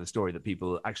really part of the story that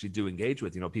people actually do engage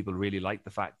with. People really like the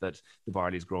fact that the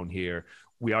barley is grown here.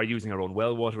 We are using our own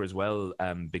well water as well,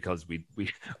 because we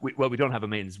don't have a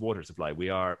mains water supply.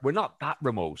 We're not that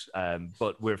remote,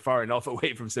 but we're far enough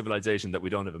away from civilization that we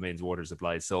don't have a mains water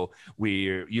supply. So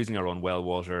we're using our own well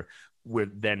water.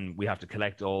 We have to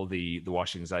collect all the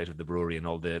washings out of the brewery and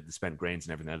all the spent grains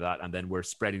and everything like that, and then we're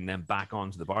spreading them back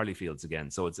onto the barley fields again.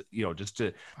 So it's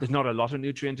there's not a lot of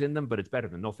nutrient in them, but it's better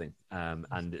than nothing.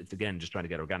 And it's again just trying to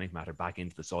get organic matter back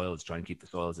into the soils, trying to keep the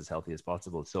soils as healthy as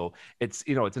possible. So it's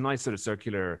it's a nice sort of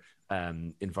circular,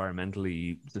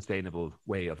 environmentally sustainable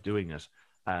way of doing it.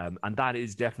 And that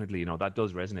is definitely that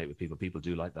does resonate with people. People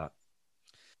do like that.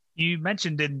 You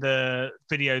mentioned in the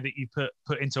video that you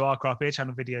put into our craft beer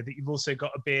channel video that you've also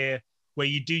got a beer where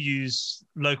you do use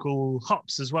local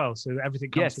hops as well. So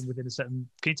everything comes from within a certain.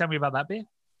 Can you tell me about that beer?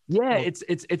 Yeah,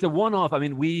 it's a one-off. I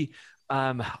mean,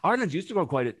 Ireland used to grow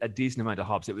quite a decent amount of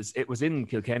hops. It was in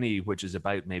Kilkenny, which is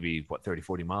about maybe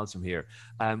 30-40 miles from here.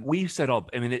 We set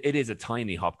up. I mean, it is a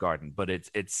tiny hop garden, but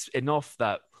it's enough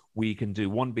that we can do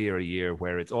one beer a year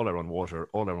where it's all our own water,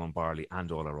 all our own barley,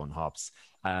 and all our own hops.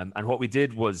 And what we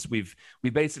did was we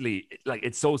basically, like,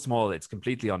 it's so small, it's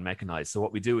completely unmechanized. So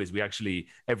what we do is we actually,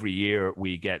 every year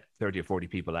we get 30 or 40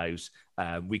 people out.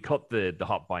 We cut the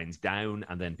hop binds down,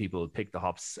 and then people pick the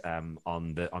hops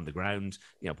on the ground,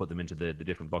 put them into the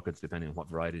different buckets depending on what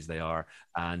varieties they are,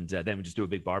 and then we just do a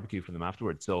big barbecue for them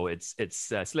afterwards. So it's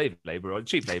slave labor, or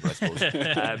cheap labor, I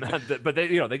suppose. But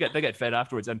they get fed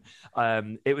afterwards. And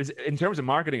it was, in terms of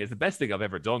marketing, it's the best thing I've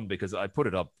ever done, because I put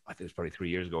it up, I think it was probably 3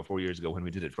 years ago, 4 years ago, when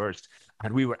we did it first,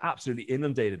 and we were absolutely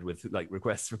inundated with like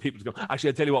requests for people to go. Actually,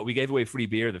 I'll tell you what, we gave away free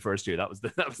beer the first year. That was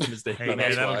the mistake. Hey,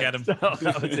 man, that'll get them.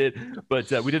 That was it. But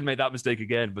we didn't make that mistake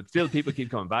again. But still, people keep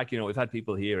coming back. We've had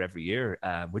people here every year,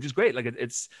 which is great. Like,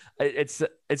 it's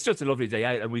just a lovely day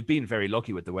out, and we've been very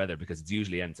lucky with the weather, because it's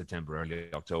usually end September, early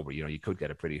October. You could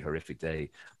get a pretty horrific day,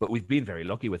 but we've been very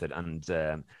lucky with it. And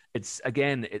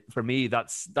for me,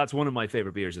 that's one of my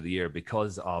favorite beers of the year,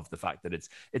 because of the fact that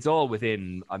it's all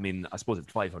within, I mean, I suppose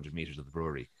it's 500 meters of the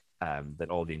brewery that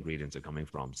all the ingredients are coming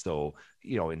from. So,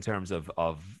 in terms of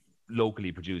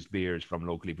locally produced beers from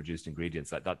locally produced ingredients,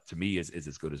 that to me is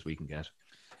as good as we can get.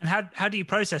 And how do you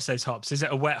process those hops? Is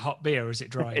it a wet hop beer, or is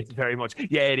it dry? It's very much,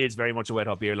 it is very much a wet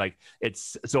hop beer. Like, it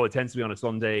tends to be on a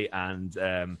Sunday,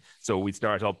 and so we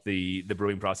start up the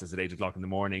brewing process at 8 o'clock in the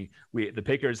morning. The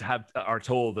pickers are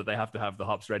told that they have to have the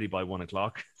hops ready by 1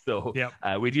 o'clock. So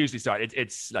we'd usually start.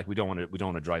 It's like we don't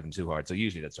want to drive them too hard. So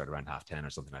usually let's start around 10:30 or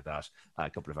something like that. A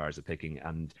couple of hours of picking,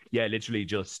 and literally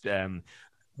just.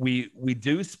 We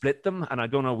do split them, and I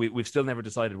don't know, we've still never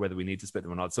decided whether we need to split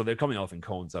them or not. So they're coming off in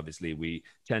cones, obviously. We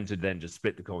tend to then just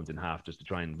split the cones in half, just to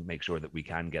try and make sure that we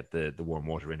can get the warm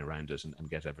water in around it, and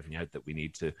get everything out that we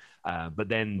need to. But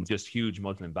then just huge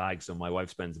muslin bags. So my wife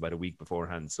spends about a week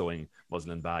beforehand sewing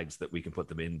muslin bags that we can put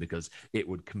them in, because it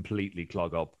would completely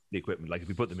clog up the equipment. Like, if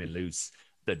we put them in loose,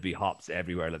 there'd be hops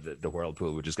everywhere. Like the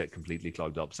whirlpool would just get completely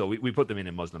clogged up. So we put them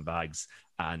in muslin bags,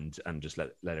 and just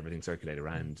let everything circulate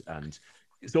around. And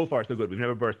so far, so good. We've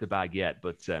never burst the bag yet,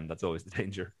 but that's always the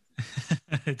danger.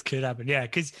 It could happen,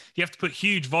 because you have to put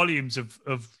huge volumes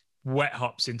of wet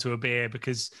hops into a beer,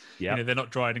 because they're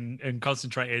not dried and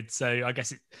concentrated. So I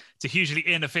guess it's a hugely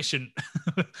inefficient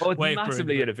way. It's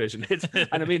massively inefficient.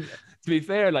 And I mean, to be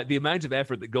fair, like, the amount of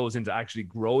effort that goes into actually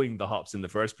growing the hops in the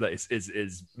first place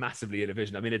is massively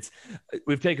inefficient. I mean,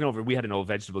 we've taken over. We had an old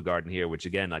vegetable garden here, which,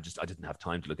 again, I didn't have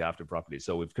time to look after properly.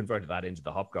 So we've converted that into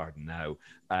the hop garden now.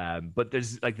 But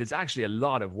there's actually a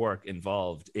lot of work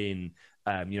involved in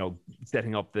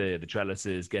setting up the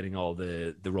trellises, getting all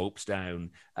the ropes down,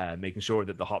 making sure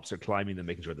that the hops are climbing them,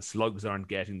 making sure the slugs aren't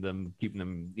getting them, keeping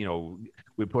them,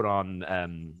 we put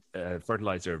on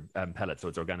fertilizer pellets, so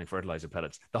it's organic fertilizer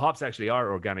pellets. The hops actually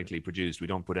are organically produced. We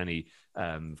don't put any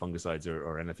fungicides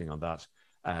or anything on that,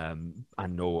 and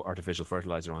no artificial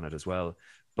fertilizer on it as well.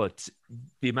 But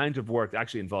the amount of work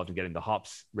actually involved in getting the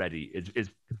hops ready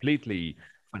is completely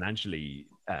financially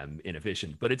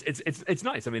inefficient, but it's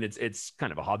nice. I mean, it's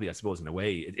kind of a hobby, I suppose, in a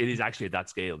way. It is actually at that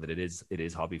scale that it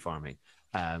is hobby farming.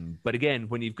 But again,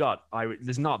 when you've got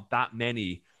there's not that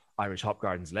many Irish hop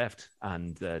gardens left,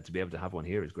 and to be able to have one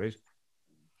here is great.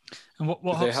 And what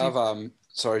do they have?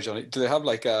 Sorry, Johnny. Do they have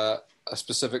like a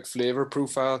specific flavor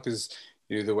profile? Because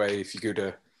the way, if you go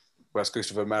to West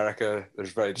Coast of America,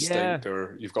 there's very distinct,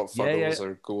 or you've got Fuggles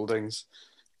or Goldings.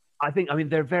 I mean,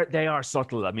 they are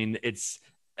subtle. I mean,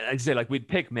 I'd say, like, we'd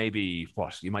pick maybe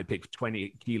you might pick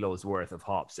 20 kilos worth of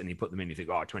hops, and you put them in, you think,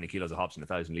 20 kilos of hops in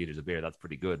 1,000 liters of beer, that's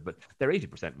pretty good. But they're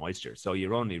 80% moisture, so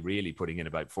you're only really putting in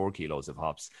about 4 kilos of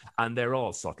hops, and they're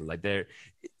all subtle. Like,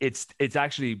 it's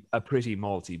actually a pretty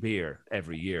malty beer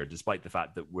every year, despite the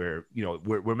fact that we're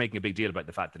making a big deal about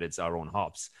the fact that it's our own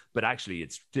hops. But actually,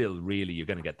 it's still really, you're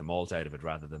going to get the malt out of it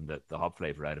rather than the hop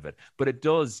flavor out of it. But it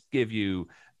does give you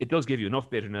enough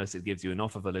bitterness. It gives you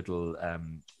enough of a little.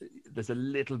 There's a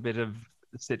little bit of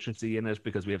citrusy in it,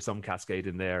 because we have some Cascade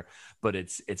in there, but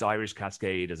it's Irish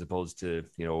Cascade as opposed to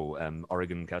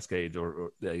Oregon Cascade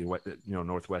or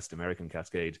Northwest American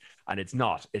Cascade, and it's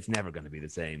never going to be the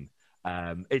same.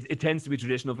 It tends to be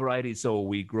traditional varieties, so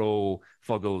we grow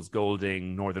Fuggles,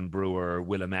 Golding, Northern Brewer,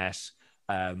 Willamette.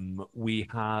 We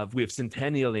have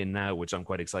Centennial in now, which I'm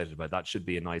quite excited about. That should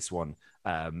be a nice one.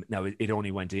 Now it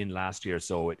only went in last year,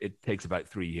 so it takes about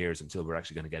 3 years until we're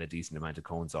actually going to get a decent amount of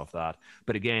cones off that.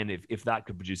 But again, if that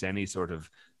could produce any sort of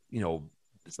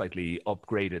slightly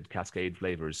upgraded Cascade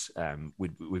flavors,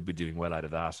 we'd be doing well out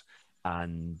of that.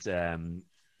 And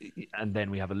then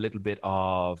we have a little bit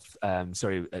of trying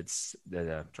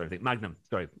to think, Magnum,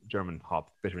 German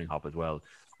hop, bittering hop as well,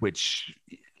 which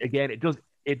again, it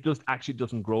just actually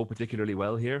doesn't grow particularly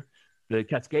well here. The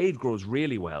Cascade grows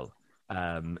really well.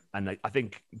 And I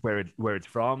think where it's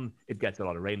from, it gets a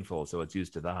lot of rainfall, so it's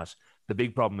used to that. The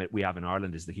big problem we have in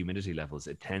Ireland is the humidity levels.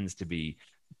 It tends to be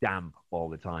damp all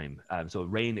the time. So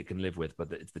rain it can live with,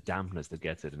 but it's the dampness that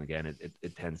gets it. And again,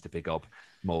 it tends to pick up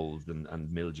molds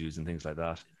and mildews and things like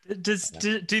that.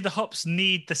 Do the hops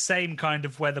need the same kind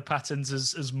of weather patterns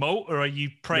as malt, or are you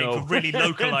praying for really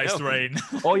localized rain?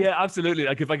 Oh yeah, absolutely.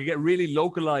 Like if I could get really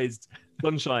localized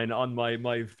sunshine on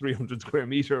my 300 square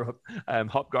meter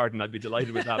hop garden, I'd be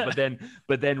delighted with that.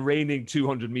 But then raining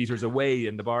 200 meters away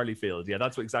in the barley field, yeah,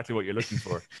 that's exactly what you're looking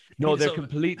for. No,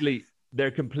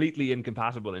 they're completely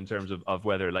incompatible in terms of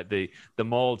weather. Like the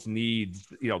malt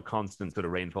needs constant sort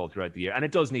of rainfall throughout the year, and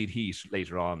it does need heat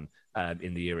later on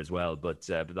in the year as well. But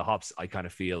the hops, I kind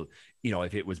of feel,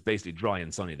 if it was basically dry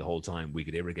and sunny the whole time, we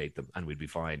could irrigate them and we'd be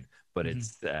fine. But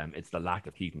it's the lack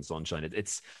of heat and sunshine.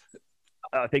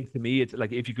 I think to me, it's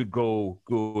like if you could grow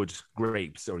good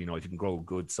grapes, or if you can grow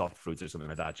good soft fruits or something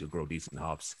like that, you'll grow decent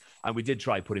hops. And we did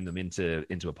try putting them into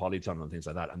a polytunnel and things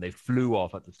like that, and they flew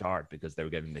off at the start because they were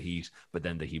getting the heat, but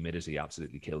then the humidity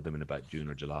absolutely killed them in about June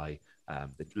or July.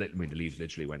 The leaves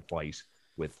literally went white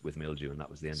with mildew, and that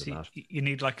was the end of that. You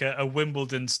need like a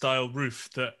Wimbledon style roof.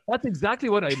 That's exactly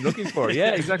what I'm looking for.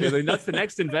 Yeah, exactly. I mean, that's the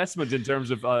next investment in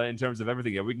terms of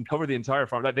everything. Yeah, we can cover the entire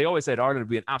farm. Like they always said, Ireland would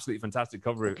be an absolutely fantastic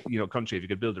country if you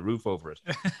could build a roof over it.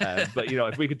 But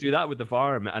if we could do that with the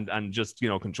farm and just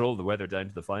control the weather down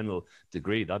to the final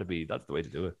degree, that's the way to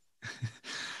do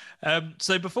it.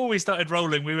 So before we started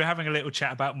rolling, we were having a little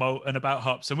chat about malt and about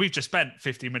hops, and we've just spent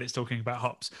 15 minutes talking about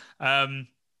hops.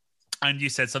 And you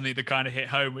said something that kind of hit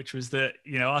home, which was that,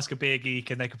 ask a beer geek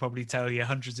and they could probably tell you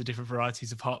hundreds of different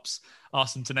varieties of hops.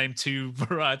 Ask them to name 2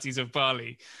 varieties of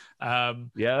barley. And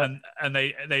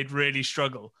they'd really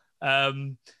struggle.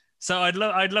 So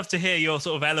I'd love to hear your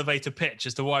sort of elevator pitch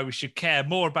as to why we should care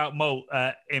more about malt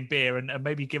in beer, and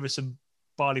maybe give us some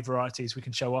barley varieties we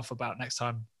can show off about next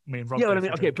time me and Rob. Yeah, well, I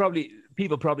mean, okay, probably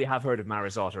people have heard of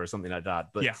Maris Otter or something like that,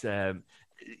 but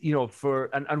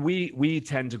we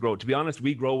tend to grow. To be honest,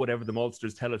 we grow whatever the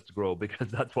maltsters tell us to grow, because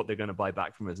that's what they're going to buy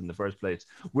back from us in the first place.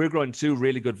 We're growing 2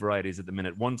 really good varieties at the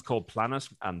minute. One's called Planet,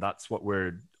 and that's what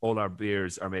all our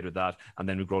beers are made with that. And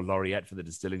then we grow Laureate for the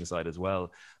distilling side as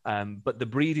well. But the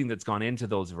breeding that's gone into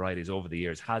those varieties over the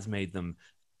years has made them.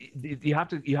 You have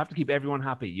to keep everyone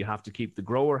happy. You have to keep the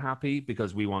grower happy,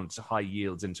 because we want high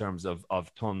yields in terms of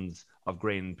tons of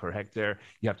grain per hectare.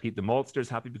 You have to keep the maltsters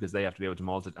happy because they have to be able to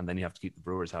malt it, and then you have to keep the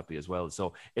brewers happy as well.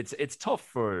 So it's tough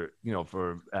for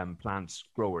plant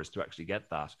growers to actually get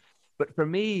that. But for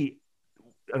me,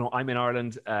 I'm in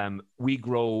Ireland. We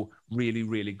grow really,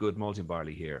 really good malting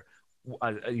barley here.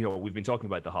 We've been talking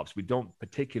about the hops. We don't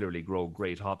particularly grow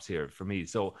great hops here for me.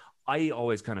 So I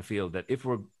always kind of feel that if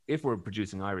we're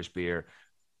producing Irish beer,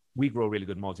 we grow really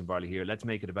good malting barley here. Let's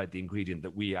make it about the ingredient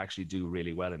that we actually do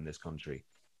really well in this country.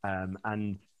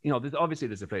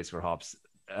 There's a place for hops.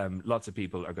 Lots of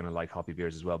people are going to like hoppy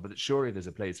beers as well, but surely there's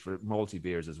a place for malty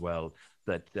beers as well,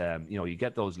 that you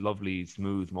get those lovely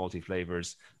smooth malty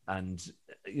flavors, and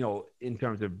in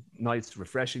terms of nice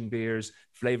refreshing beers,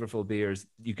 flavorful beers,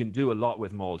 you can do a lot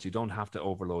with malt. You don't have to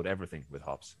overload everything with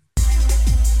hops.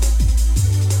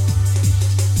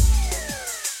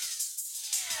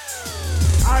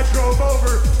 I drove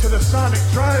over to the Sonic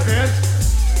Drive-In,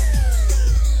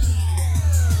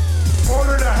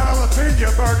 ordered a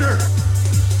jalapeno burger,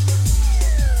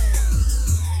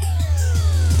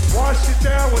 washed it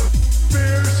down with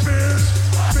beers, beer,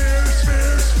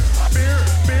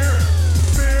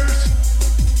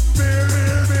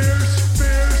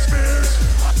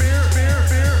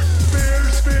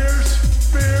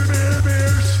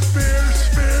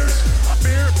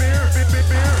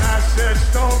 I said,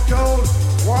 Stone Cold,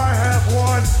 why have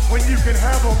one when you can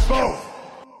have them both?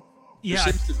 Yeah,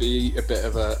 there seems to be a bit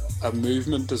of a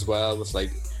movement as well with,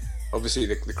 like, obviously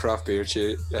the craft beer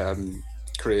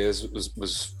craze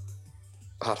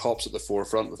had hops at the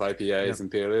forefront with IPAs,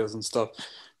 imperials and stuff,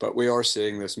 but we are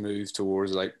seeing this move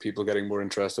towards, like, people getting more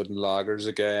interested in lagers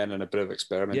again, and a bit of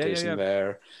experimentation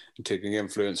there, and taking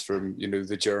influence from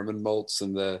the German malts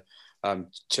and the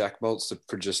Czech malts to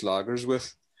produce lagers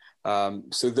with.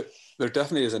 So there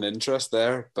definitely is an interest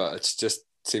there, but it's just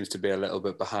seems to be a little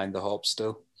bit behind the hops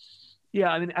still. Yeah,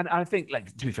 I mean, and I think,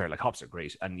 like, to be fair, like, hops are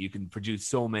great, and you can produce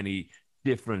so many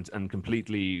different and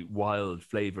completely wild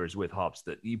flavors with hops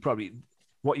that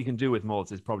what you can do with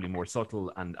malts is probably more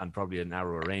subtle and probably a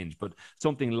narrower range. But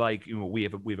something like, we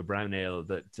have a brown ale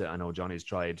that I know Johnny's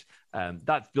tried,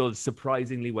 That does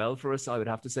surprisingly well for us, I would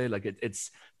have to say. Like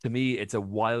it's to me, it's a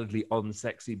wildly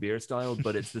unsexy beer style,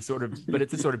 but it's the sort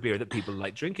of beer that people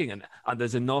like drinking, and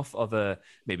there's enough of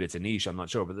maybe it's a niche, I'm not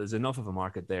sure, but there's enough of a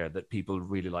market there that people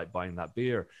really like buying that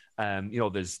beer.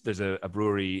 There's a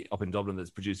brewery up in Dublin that's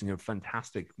producing a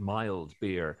fantastic mild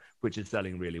beer, which is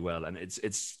selling really well, and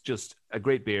it's just a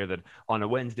great beer that on a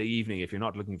Wednesday evening, if you're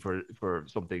not looking for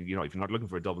something, if you're not looking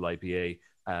for a double IPA,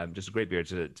 just a great beer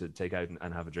to take out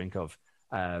and have a drink of.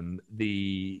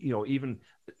 Even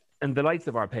and the likes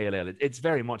of our pale ale, it's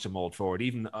very much a malt forward.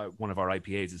 Even one of our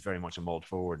IPAs is very much a malt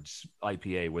forward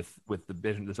IPA with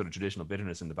the sort of traditional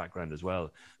bitterness in the background as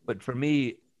well. But for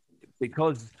me,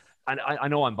 because and I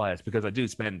know I'm biased because I do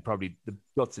spend probably the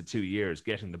guts of 2 years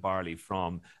getting the barley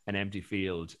from an empty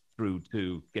field through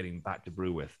to getting back to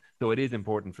brew with. So it is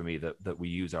important for me that we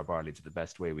use our barley to the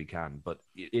best way we can. But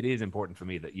it is important for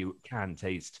me that you can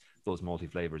taste those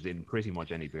malty flavors in pretty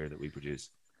much any beer that we produce.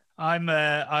 My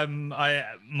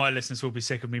listeners will be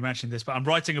sick of me mentioning this, but I'm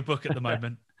writing a book at the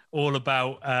moment all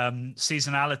about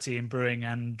seasonality in brewing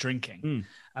and drinking.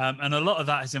 And a lot of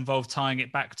that has involved tying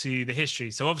it back to the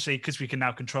history. So obviously, because we can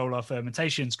now control our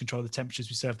fermentations, control the temperatures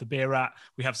we serve the beer at,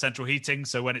 we have central heating.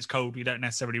 So when it's cold, we don't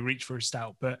necessarily reach for a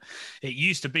stout. But it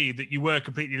used to be that you were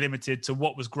completely limited to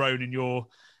what was grown in your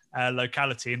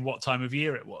locality and what time of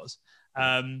year it was.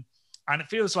 And it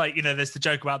feels like, there's the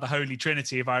joke about the holy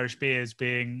trinity of Irish beers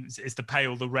is the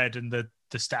pale, the red, and the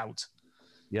stout.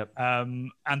 Yep.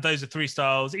 And those are three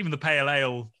styles. Even the pale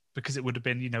ale, because it would have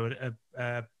been,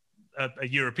 a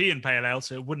European pale ale,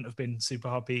 so it wouldn't have been super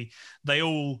hoppy. They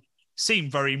all seem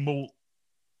very malt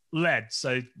led.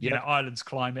 So, Ireland's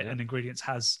climate and ingredients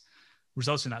has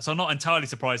resulted in that. So I'm not entirely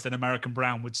surprised that American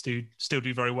brown would still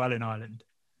do very well in Ireland.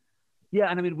 Yeah,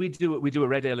 and I mean, we do a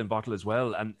red ale in bottle as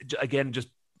well. And again, just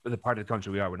the part of the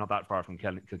country we're not that far from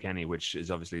Kilkenny, which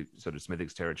is obviously sort of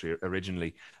Smithwick's territory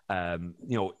originally.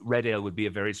 Red ale would be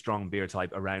a very strong beer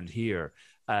type around here.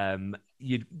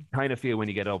 You kind of feel when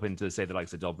you get up into, say, the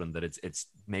likes of Dublin, that it's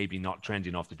maybe not trendy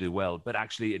enough to do well, but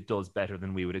actually it does better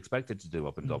than we would expect it to do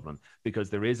up in Dublin, because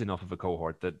there is enough of a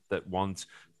cohort that wants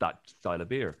that style of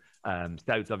beer.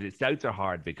 Stouts are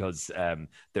hard because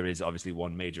there is obviously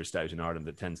one major stout in Ireland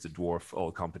that tends to dwarf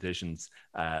all competitions.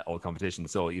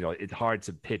 So it's hard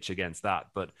to pitch against that,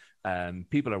 but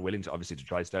people are willing to obviously to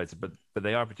try stouts, but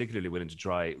they are particularly willing to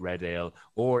try red ale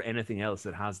or anything else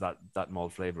that has that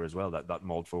malt flavor as well, that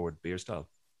malt forward beer style.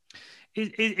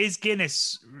 Is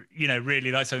Guinness,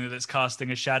 really like something that's casting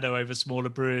a shadow over smaller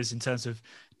brewers in terms of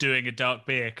doing a dark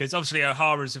beer? Because obviously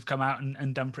O'Hara's have come out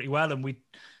and done pretty well, and we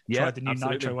tried the new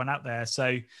Nitro one out there.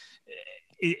 So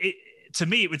to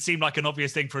me, it would seem like an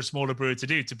obvious thing for a smaller brewer to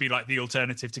do, to be like the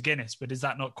alternative to Guinness. But is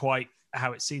that not quite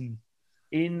how it's seen?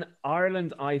 In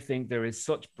Ireland, I think there is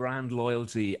such brand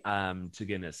loyalty to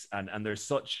Guinness, and there's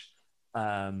such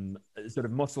sort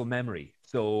of muscle memory.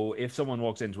 So if someone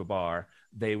walks into a bar,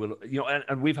 they will,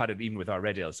 and we've had it even with our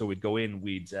red ale. So we'd go in,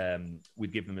 we'd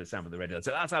give them a sample of the red ale.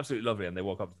 So that's absolutely lovely. And they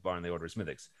walk up to the bar and they order a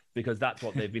Smithwick's, because that's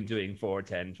what they've been doing for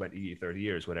 10, 20, 30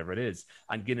 years, whatever it is.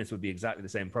 And Guinness would be exactly the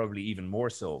same, probably even more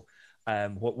so.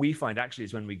 What we find actually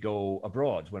is when we go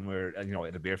abroad, when we're,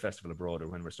 at a beer festival abroad, or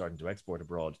when we're starting to export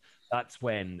abroad, that's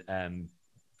when,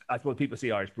 I suppose people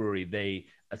see Irish brewery, they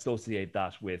associate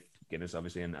that with Guinness,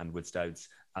 obviously, and with stouts,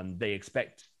 and they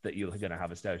expect that you're going to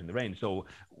have a stout in the range. So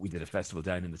we did a festival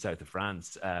down in the south of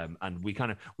France, and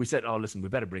we said, oh, listen, we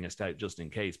better bring a stout just in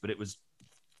case. But it was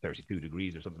 32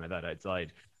 degrees or something like that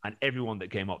outside, and everyone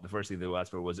that came up, the first thing they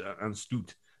asked for was un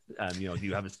stout. Do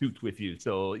you have a stout with you?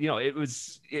 So it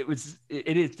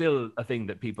is still a thing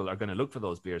that people are going to look for,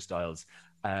 those beer styles,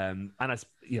 and I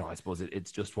suppose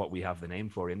it's just what we have the name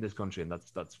for in this country, and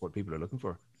that's what people are looking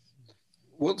for.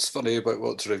 What's funny about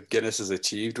what sort of Guinness has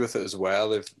achieved with it as well,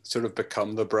 they've sort of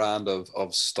become the brand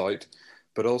of stout,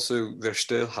 but also they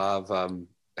still have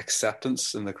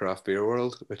acceptance in the craft beer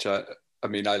world, which I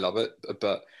mean, I love it,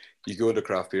 but you go to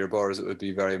craft beer bars, it would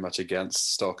be very much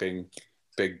against stocking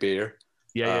big beer.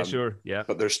 Yeah, sure. Yeah.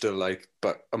 But they're still like,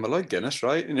 but I'm allowed Guinness,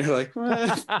 right? And you're like,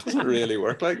 well, it doesn't really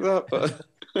work like that, but...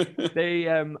 They,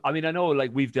 I mean, I know,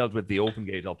 like, we've dealt with the Open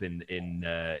Gate up in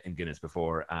Guinness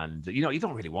before, and you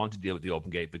don't really want to deal with the Open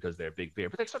Gate because they're big beer,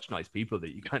 but they're such nice people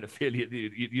that you kind of feel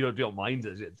you don't mind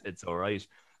it. It's all right.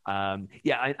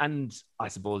 And I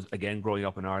suppose, again, growing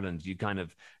up in Ireland, you kind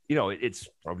of, it's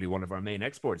probably one of our main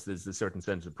exports. There's a certain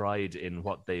sense of pride in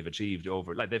what they've achieved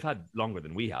over, like, they've had longer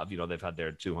than we have. They've had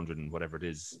their 200 and whatever it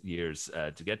is years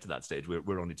to get to that stage.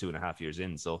 We're only 2.5 years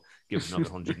in, so give us another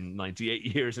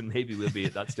 198 years and maybe we'll be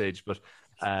at that stage. But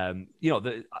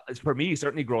for me,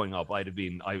 certainly growing up, I would have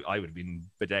been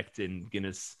bedecked in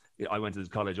Guinness I went to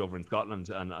college over in Scotland,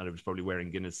 and I was probably wearing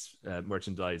Guinness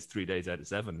merchandise 3 days out of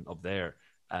 7 up there.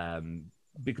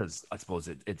 Because I suppose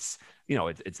it's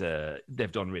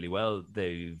they've done really well.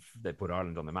 They put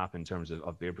Ireland on the map in terms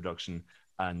of beer production,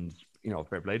 and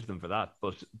fair play to them for that.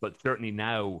 But certainly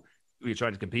now we're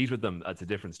trying to compete with them. That's a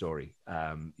different story.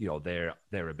 They're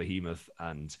a behemoth,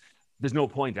 and there's no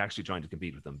point actually trying to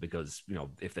compete with them, because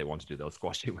if they want to do, they'll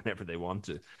squash you whenever they want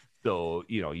to. So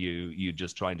you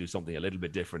just try and do something a little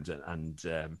bit different, and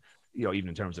even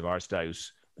in terms of our stout,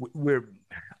 we're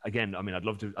again. I mean, I'd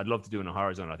love to do an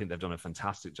horizon. I think they've done a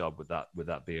fantastic job with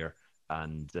that beer,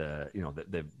 and they're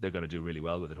going to do really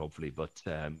well with it, hopefully. But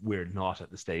we're not at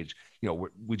the stage.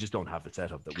 We just don't have the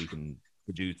setup that we can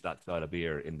produce that style of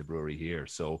beer in the brewery here.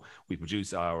 So we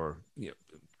produce our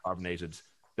carbonated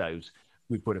stout.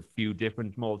 We put a few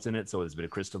different malts in it. So there's a bit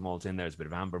of crystal malt in there, there's a bit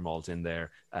of amber malt in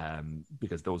there,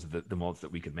 because those are the malts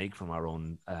that we can make from our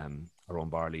own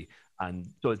barley. And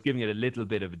so it's giving it a little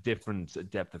bit of a different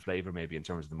depth of flavor, maybe in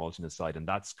terms of the maltiness side. And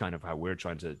that's kind of how we're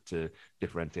trying to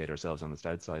differentiate ourselves on the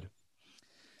stout side.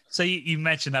 So you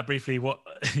mentioned that briefly,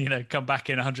 come back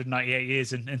in 198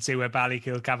 years and see where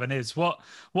Ballykilcavan is. What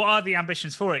are the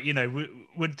ambitions for it?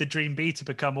 Would the dream be to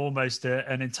become almost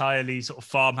an entirely sort of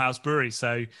farmhouse brewery?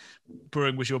 So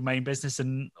brewing was your main business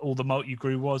and all the malt you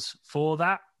grew was for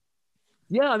that?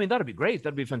 Yeah, I mean, that'd be great.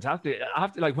 That'd be fantastic. I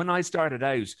have to, when I started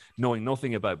out knowing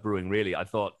nothing about brewing, really, I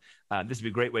thought this would be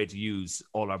a great way to use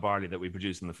all our barley that we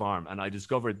produce on the farm. And I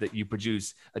discovered that you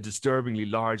produce a disturbingly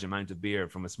large amount of beer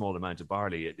from a small amount of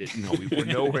barley. We were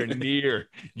nowhere near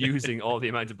using all the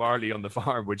amount of barley on the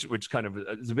farm, which kind of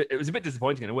it was a bit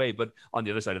disappointing in a way. But on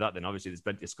the other side of that, then obviously there's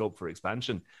plenty of scope for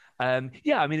expansion. I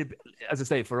mean, as I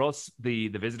say, for us, the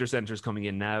visitor centre is coming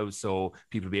in now, so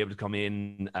people will be able to come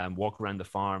in, walk around the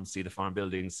farm, see the farm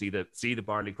buildings, see the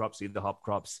barley crops, see the hop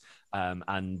crops,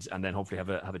 and then hopefully have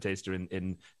a taster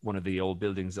in one of the old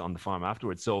buildings on the farm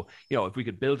afterwards. So if we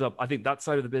could build up, I think that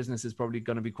side of the business is probably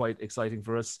going to be quite exciting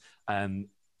for us.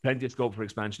 Plenty of scope for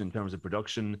expansion in terms of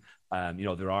production.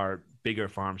 There are bigger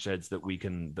farm sheds that we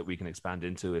can expand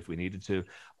into if we needed to.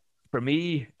 For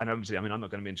me, and obviously, I mean, I'm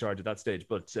not going to be in charge at that stage,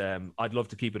 but I'd love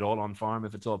to keep it all on farm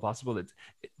if it's all possible.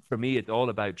 For me, it's all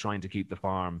about trying to keep the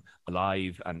farm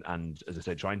alive and as I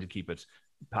said, trying to keep it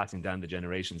passing down the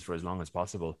generations for as long as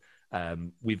possible.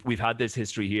 We've had this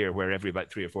history here where every about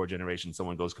 3 or 4 generations,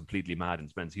 someone goes completely mad and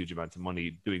spends huge amounts of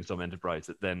money doing some enterprise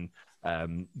that then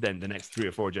the next 3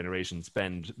 or 4 generations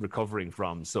spend recovering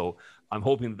from. So I'm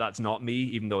hoping that's not me,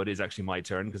 even though it is actually my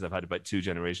turn, because I've had about 2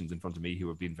 generations in front of me who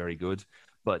have been very good.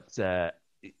 But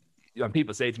when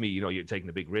people say to me, you're taking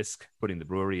a big risk putting the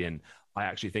brewery in, I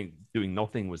actually think doing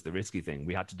nothing was the risky thing.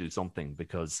 We had to do something,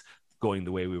 because going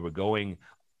the way we were going,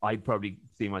 I'd probably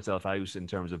see myself out in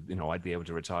terms of, I'd be able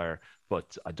to retire,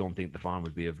 but I don't think the farm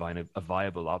would be a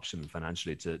viable option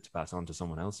financially to pass on to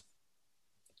someone else.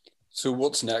 So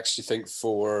what's next, you think,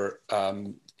 for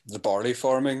the barley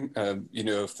farming?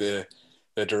 If the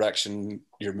direction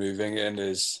you're moving in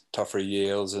is tougher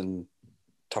yields and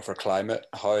tougher climate,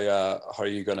 how are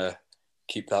you going to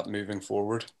keep that moving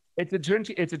forward? It's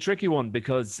a tricky one,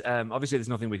 because obviously there's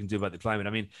nothing we can do about the climate.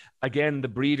 I mean, again, the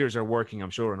breeders are working, I'm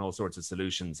sure, on all sorts of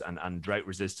solutions, and drought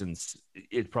resistance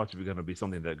is probably going to be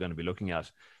something they're going to be looking at.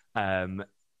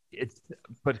 It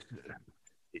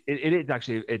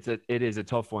is a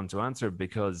tough one to answer,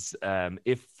 because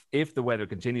if the weather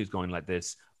continues going like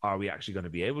this, are we actually going to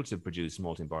be able to produce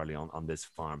malting barley on this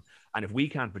farm? And if we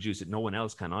can't produce it, no one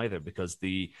else can either, because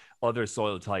the other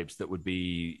soil types that would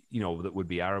be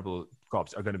arable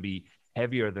crops are going to be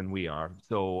heavier than we are.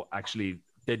 So actually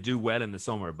they do well in the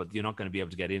summer, but you're not going to be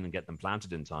able to get in and get them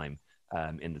planted in time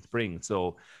in the spring.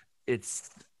 So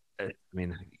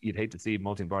you'd hate to see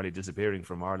malting barley disappearing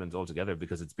from Ireland altogether,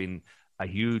 because it's been a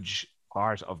huge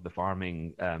part of the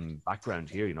farming background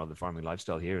here, the farming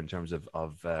lifestyle here, in terms of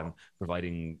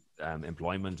providing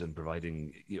employment and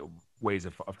providing ways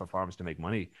for farmers to make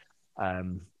money.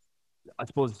 I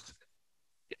suppose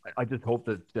I just hope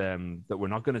that we're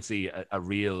not going to see a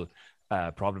real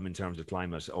problem in terms of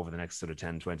climate over the next sort of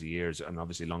 10, 20 years, and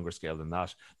obviously longer scale than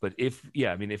that. But if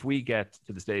we get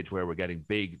to the stage where we're getting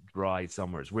big, dry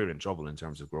summers, we're in trouble in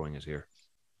terms of growing it here.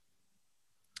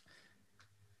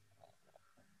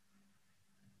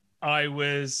 I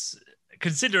was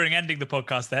considering ending the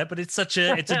podcast there, but it's a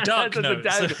dark note.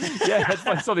 Yeah, let's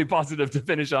find something positive to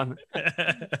finish on.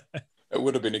 It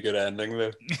would have been a good ending,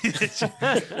 though.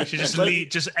 She just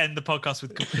end the podcast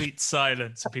with complete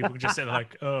silence, and people can just say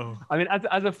like, "Oh." I mean,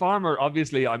 as a farmer,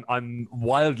 obviously, I'm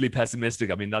wildly pessimistic.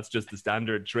 I mean, that's just the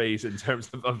standard trait in terms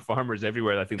of farmers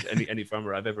everywhere. I think any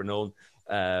farmer I've ever known,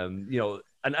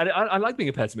 And I like being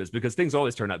a pessimist because things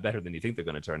always turn out better than you think they're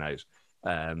going to turn out.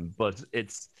 But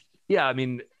it's, yeah, I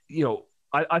mean,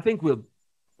 I think we'll,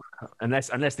 unless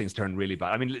things turn really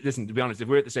bad. I mean, listen, to be honest, if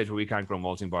we're at the stage where we can't grow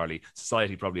malting barley,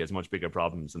 society probably has much bigger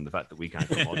problems than the fact that we can't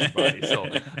grow malting barley. So,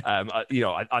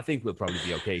 I think we'll probably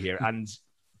be okay here. And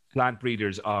plant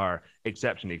breeders are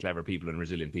exceptionally clever people and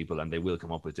resilient people, and they will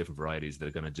come up with different varieties that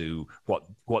are going to do what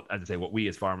as I say, what we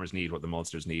as farmers need, what the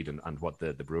maltsters need, and what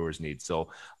the brewers need. So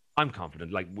I'm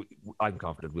confident. I'm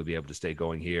confident we'll be able to stay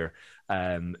going here.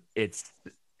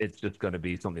 It's just going to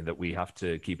be something that we have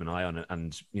to keep an eye on.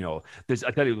 And, I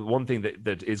tell you, one thing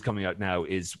that is coming out now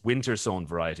is winter sown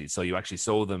varieties. So you actually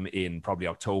sow them in probably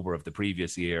October of the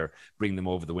previous year, bring them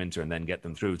over the winter and then get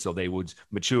them through. So they would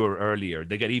mature earlier.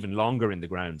 They get even longer in the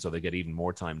ground. So they get even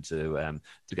more time to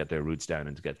get their roots down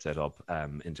and to get set up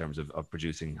in terms of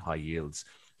producing high yields.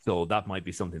 So that might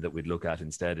be something that we'd look at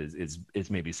instead is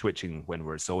maybe switching when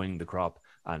we're sowing the crop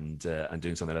and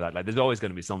doing something like that. Like there's always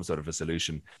going to be some sort of a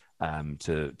solution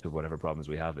to whatever problems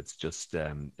we have. It's just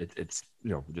it's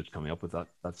just coming up with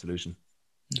that solution.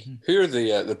 Mm-hmm. Who are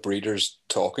the breeders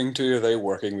talking to? Are they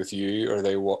working with you, or are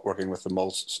they working with the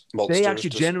maltsters? They actually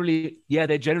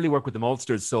generally work with the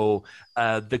maltsters. So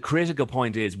the critical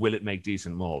point is, will it make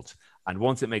decent malt? And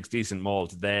once it makes decent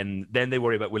malt, then they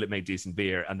worry about, will it make decent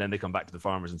beer? And then they come back to the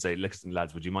farmers and say, listen,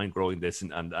 lads, would you mind growing this?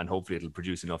 And hopefully it'll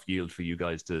produce enough yield for you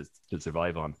guys to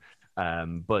survive on.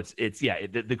 But it's,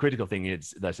 the critical thing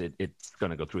is that it's going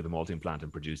to go through the malting plant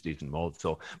and produce decent malt.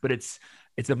 So, but it's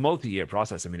a multi-year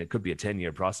process. I mean, it could be a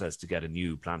 10-year process to get a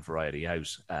new plant variety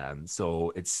out.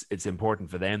 So it's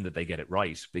important for them that they get it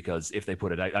right, because if they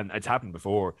put it out, and it's happened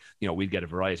before, we'd get a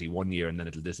variety one year and then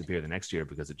it'll disappear the next year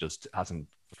because it just hasn't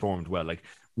performed well. Like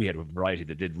we had a variety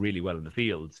that did really well in the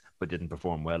fields, but didn't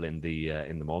perform well in the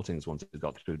maltings once it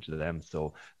got through to them.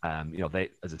 So, they,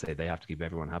 as I say, they have to keep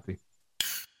everyone happy.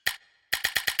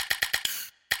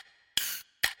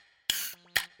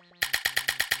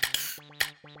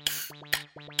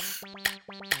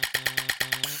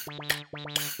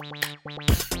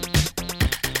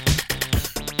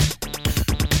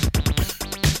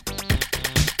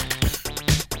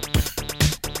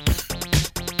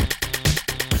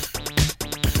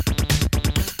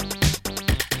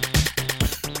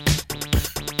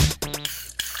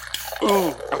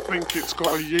 Oh, I think it's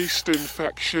got a yeast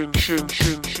infection.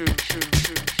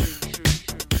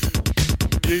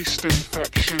 Yeast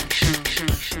infection.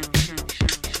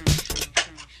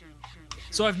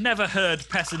 So I've never heard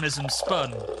pessimism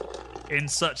spun in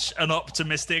such an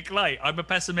optimistic light. I'm a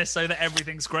pessimist so that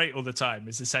everything's great all the time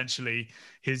is essentially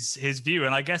his view.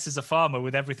 And I guess as a farmer,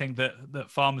 with everything that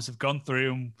farmers have gone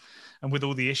through and with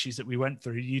all the issues that we went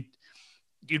through,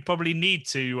 you'd probably need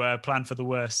to plan for the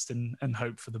worst and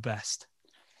hope for the best.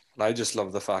 I just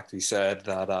love the fact he said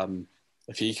that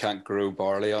if he can't grow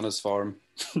barley on his farm,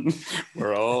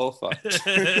 we're all fucked.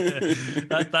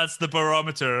 That's the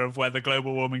barometer of where the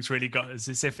global warming's really got us.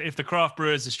 Is if the craft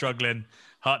brewers are struggling,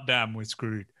 hot damn, we're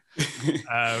screwed.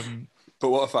 But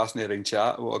what a fascinating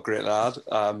chat. What a great lad.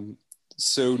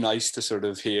 So nice to sort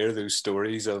of hear those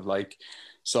stories of like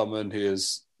someone who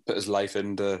has put his life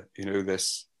into,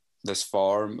 this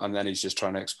farm, and then he's just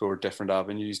trying to explore different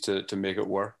avenues to make it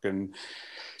work and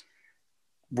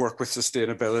work with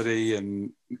sustainability and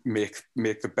make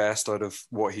the best out of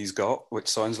what he's got, which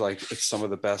sounds like it's some of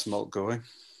the best malt going.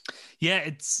 Yeah,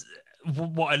 it's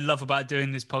what I love about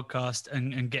doing this podcast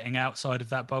and getting outside of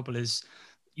that bubble is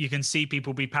you can see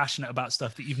people be passionate about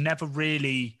stuff that you've never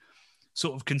really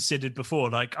sort of considered before.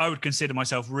 Like I would consider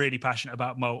myself really passionate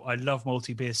about malt. I love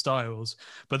malty beer styles,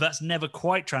 but that's never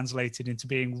quite translated into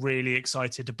being really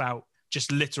excited about just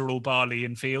literal barley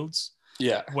in fields.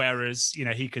 Yeah. Whereas,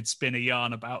 he could spin a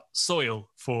yarn about soil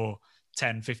for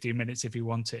 10, 15 minutes if he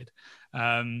wanted.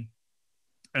 And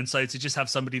so to just have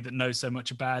somebody that knows so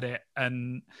much about it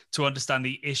and to understand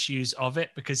the issues of it,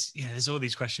 because there's all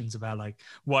these questions about like,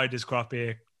 why does craft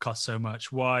beer cost so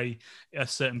much? Why a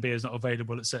certain beer is not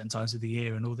available at certain times of the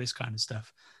year and all this kind of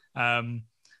stuff. And,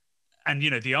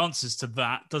 the answers to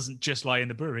that doesn't just lie in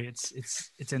the brewery.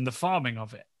 It's in the farming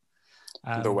of it.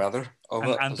 The weather of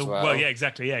it as well. Well, yeah,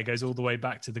 exactly. Yeah, it goes all the way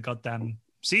back to the goddamn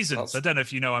seasons. I don't know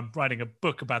if I'm writing a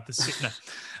book about the season.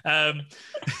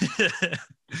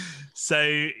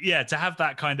 So, yeah, to have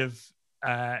that kind of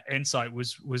insight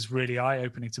was really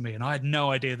eye-opening to me. And I had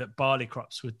no idea that barley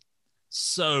crops were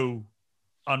so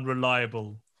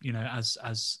unreliable, as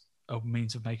a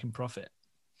means of making profit.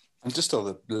 And just all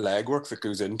the legwork that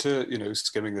goes into it,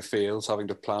 skimming the fields, having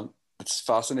to plant. It's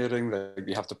fascinating that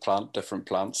you have to plant different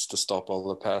plants to stop all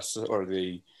the pests or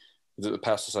the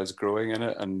pesticides growing in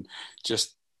it, and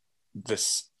just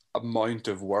this amount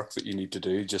of work that you need to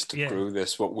do just to grow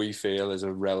this, what we feel is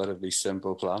a relatively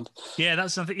simple plant. Yeah,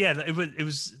 that's something. Yeah, it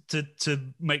was to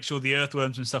make sure the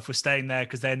earthworms and stuff were staying there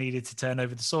because they needed to turn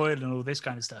over the soil and all this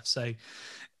kind of stuff. So,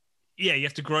 yeah, you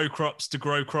have to grow crops to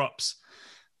grow crops.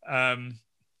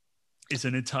 Is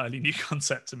an entirely new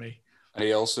concept to me. And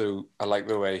I like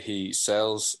the way he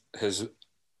sells his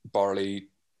barley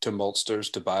to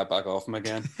maltsters to buy it back off him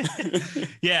again.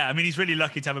 Yeah, I mean, he's really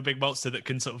lucky to have a big maltster that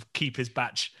can sort of keep his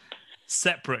batch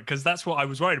separate, because that's what I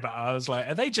was worried about. I was like,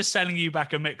 are they just selling you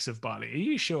back a mix of barley? Are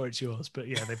you sure it's yours? But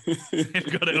yeah,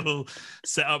 they've got it all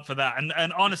set up for that.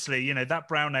 And honestly, you know, that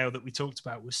brown ale that we talked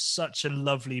about was such a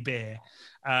lovely beer.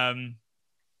 And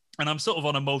I'm sort of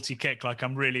on a multi kick. Like,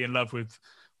 I'm really in love with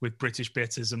British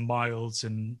bitters and milds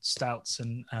and stouts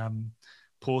and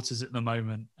porters at the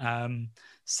moment.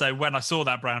 So when I saw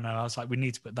that brown ale, I was like, we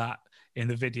need to put that in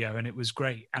the video, and it was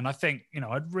great. And I think, you know,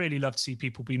 I'd really love to see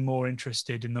people be more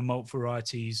interested in the malt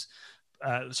varieties,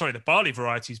 the barley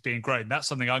varieties being grown. That's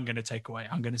something I'm going to take away.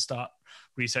 I'm going to start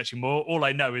researching more. All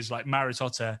I know is like Maris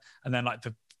Otter, and then like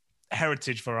the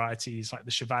heritage varieties like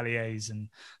the Chevaliers and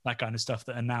that kind of stuff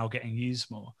that are now getting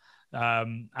used more.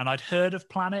 And I'd heard of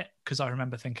Planet because I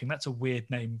remember thinking that's a weird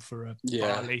name for a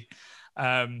barley.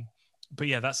 But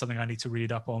yeah, that's something I need to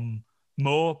read up on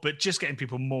more, but just getting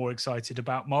people more excited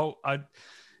about malt.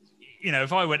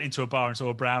 If I went into a bar and saw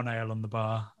a brown ale on the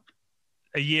bar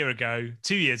a year ago,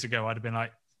 2 years ago, I'd have been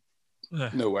like,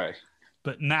 ugh. No way.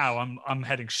 But now I'm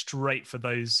heading straight for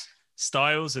those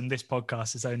styles, and this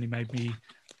podcast has only made me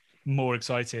more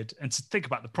excited. And to think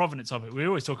about the provenance of it, we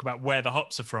always talk about where the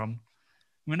hops are from.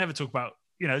 We never talk about,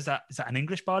 is that an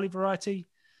English barley variety?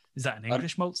 Is that an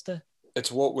English maltster? It's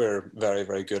what we're very,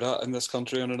 very good at in this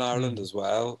country and in Ireland as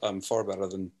well. Far better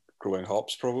than growing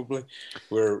hops, probably.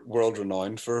 We're world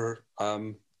renowned for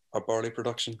our barley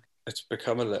production. It's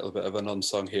become a little bit of an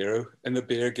unsung hero in the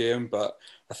beer game, but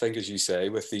I think, as you say,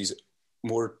 with these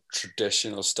more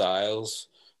traditional styles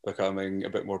becoming a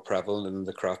bit more prevalent in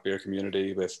the craft beer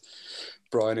community, with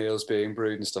brown ales being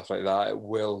brewed and stuff like that, it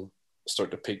will start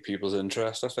to pique people's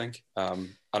interest, I think.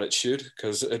 And it should,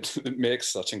 because it makes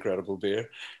such incredible beer.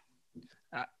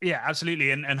 Yeah,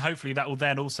 absolutely. And hopefully that will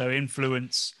then also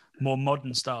influence more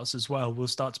modern styles as well. We'll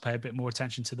start to pay a bit more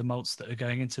attention to the malts that are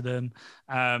going into them,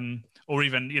 or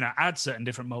even, add certain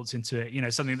different malts into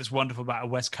it. Something that's wonderful about a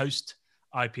West Coast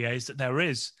IPA is that there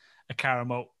is a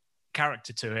caramel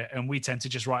character to it. And we tend to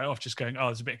just write off just going, oh,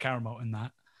 there's a bit of caramel in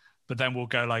that. But then we'll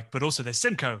go like, but also there's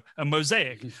Simcoe and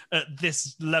Mosaic at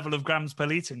this level of grams per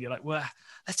litre. And you're like, well,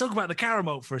 let's talk about the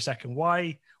caramel for a second.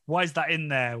 Why is that in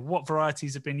there? What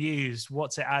varieties have been used?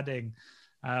 What's it adding?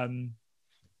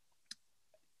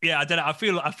 Yeah, I don't know. I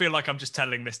feel like I'm just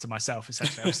telling this to myself,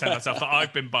 essentially. I'm just telling myself that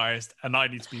I've been biased and I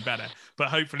need to be better. But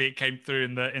hopefully it came through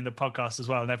in the podcast as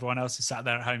well. And everyone else is sat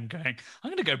there at home going, I'm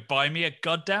going to go buy me a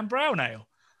goddamn brown ale.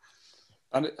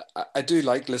 And I do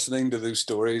like listening to those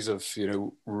stories of,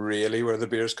 really where the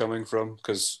beer's coming from,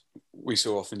 because we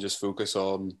so often just focus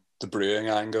on the brewing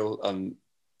angle, and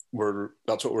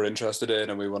that's what we're interested in,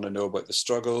 and we want to know about the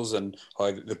struggles and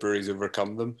how the breweries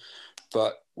overcome them.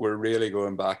 But we're really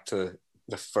going back to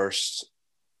the first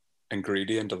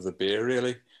ingredient of the beer,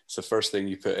 really. It's the first thing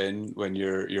you put in when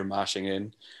you're mashing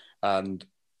in, and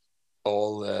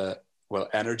all the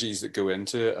energies that go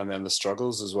into it, and then the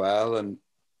struggles as well. And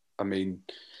I mean,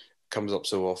 comes up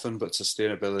so often, but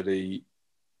sustainability,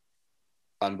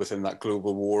 and within that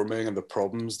global warming and the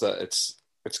problems that it's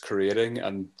creating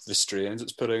and the strains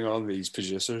it's putting on these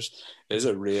producers is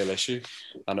a real issue,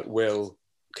 and it will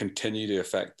continue to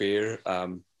affect beer.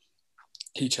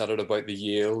 He chatted about the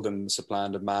yield and supply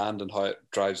and demand and how it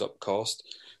drives up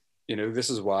cost.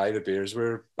 This is why the beers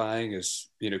we're buying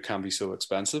can be so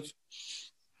expensive.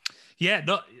 Yeah,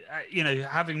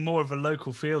 having more of a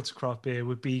local feel to craft beer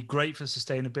would be great for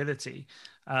sustainability,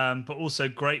 but also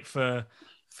great for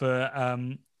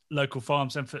local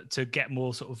farms and to get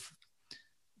more sort of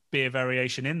beer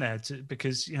variation in there,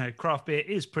 because craft beer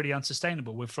is pretty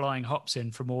unsustainable. We're flying hops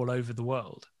in from all over the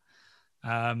world,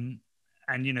 and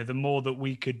the more that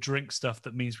we could drink stuff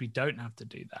that means we don't have to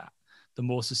do that, the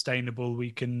more sustainable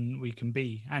we can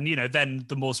be, and then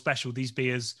the more special these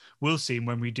beers will seem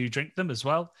when we do drink them as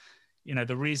well.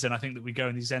 The reason I think that we go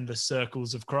in these endless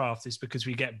circles of craft is because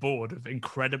we get bored of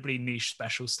incredibly niche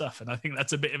special stuff. And I think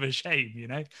that's a bit of a shame,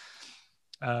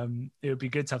 It would be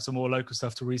good to have some more local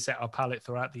stuff to reset our palate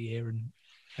throughout the year and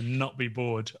not be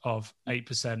bored of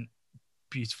 8%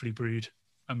 beautifully brewed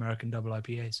American double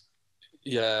IPAs.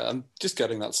 Yeah, and just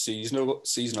getting that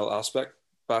seasonal aspect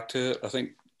back to it. I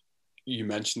think you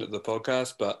mentioned it in the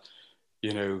podcast, but,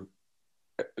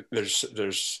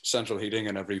 there's central heating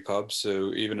in every pub,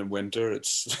 so even in winter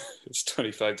it's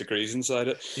 25 degrees inside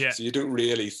it. Yeah. So you don't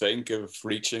really think of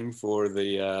reaching for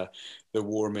the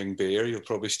warming beer. You'll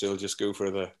probably still just go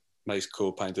for the nice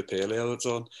cold pint of pale ale that's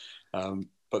on.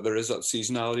 But there is that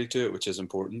seasonality to it, which is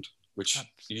important, which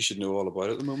you should know all about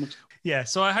at the moment. Yeah,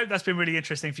 so I hope that's been really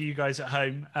interesting for you guys at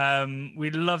home.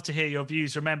 We'd love to hear your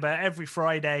views. Remember, every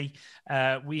Friday,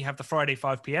 we have the Friday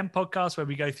 5 p.m. podcast where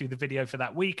we go through the video for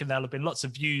that week, and there'll have been lots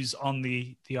of views on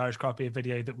the Irish Craft Beer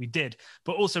video that we did.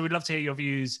 But also, we'd love to hear your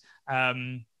views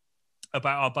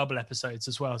about our bubble episodes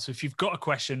as well. So if you've got a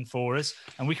question for us,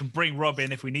 and we can bring Rob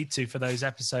in if we need to for those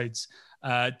episodes,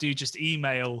 do just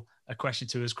email a question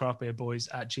to us,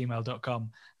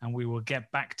 craftbeerboys@gmail.com, and we will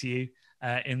get back to you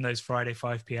in those Friday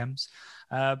 5 p.m s.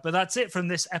 But that's it from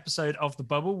this episode of The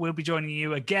Bubble. We'll be joining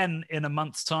you again in a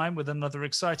month's time with another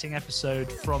exciting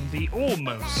episode from the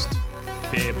Almost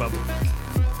Beer Bubble.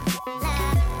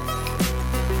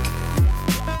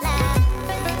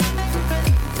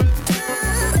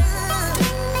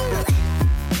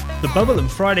 The Bubble and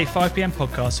Friday 5 p.m.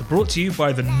 podcasts are brought to you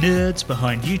by the nerds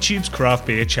behind YouTube's Craft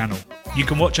Beer channel. You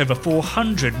can watch over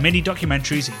 400 mini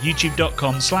documentaries at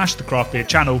youtube.com/the Craft Beer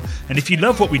channel. And if you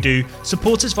love what we do,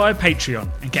 support us via Patreon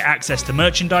and get access to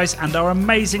merchandise and our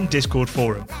amazing Discord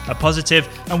forum, a positive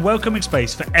and welcoming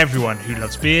space for everyone who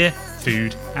loves beer,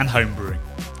 food, and homebrewing.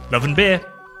 Love and beer.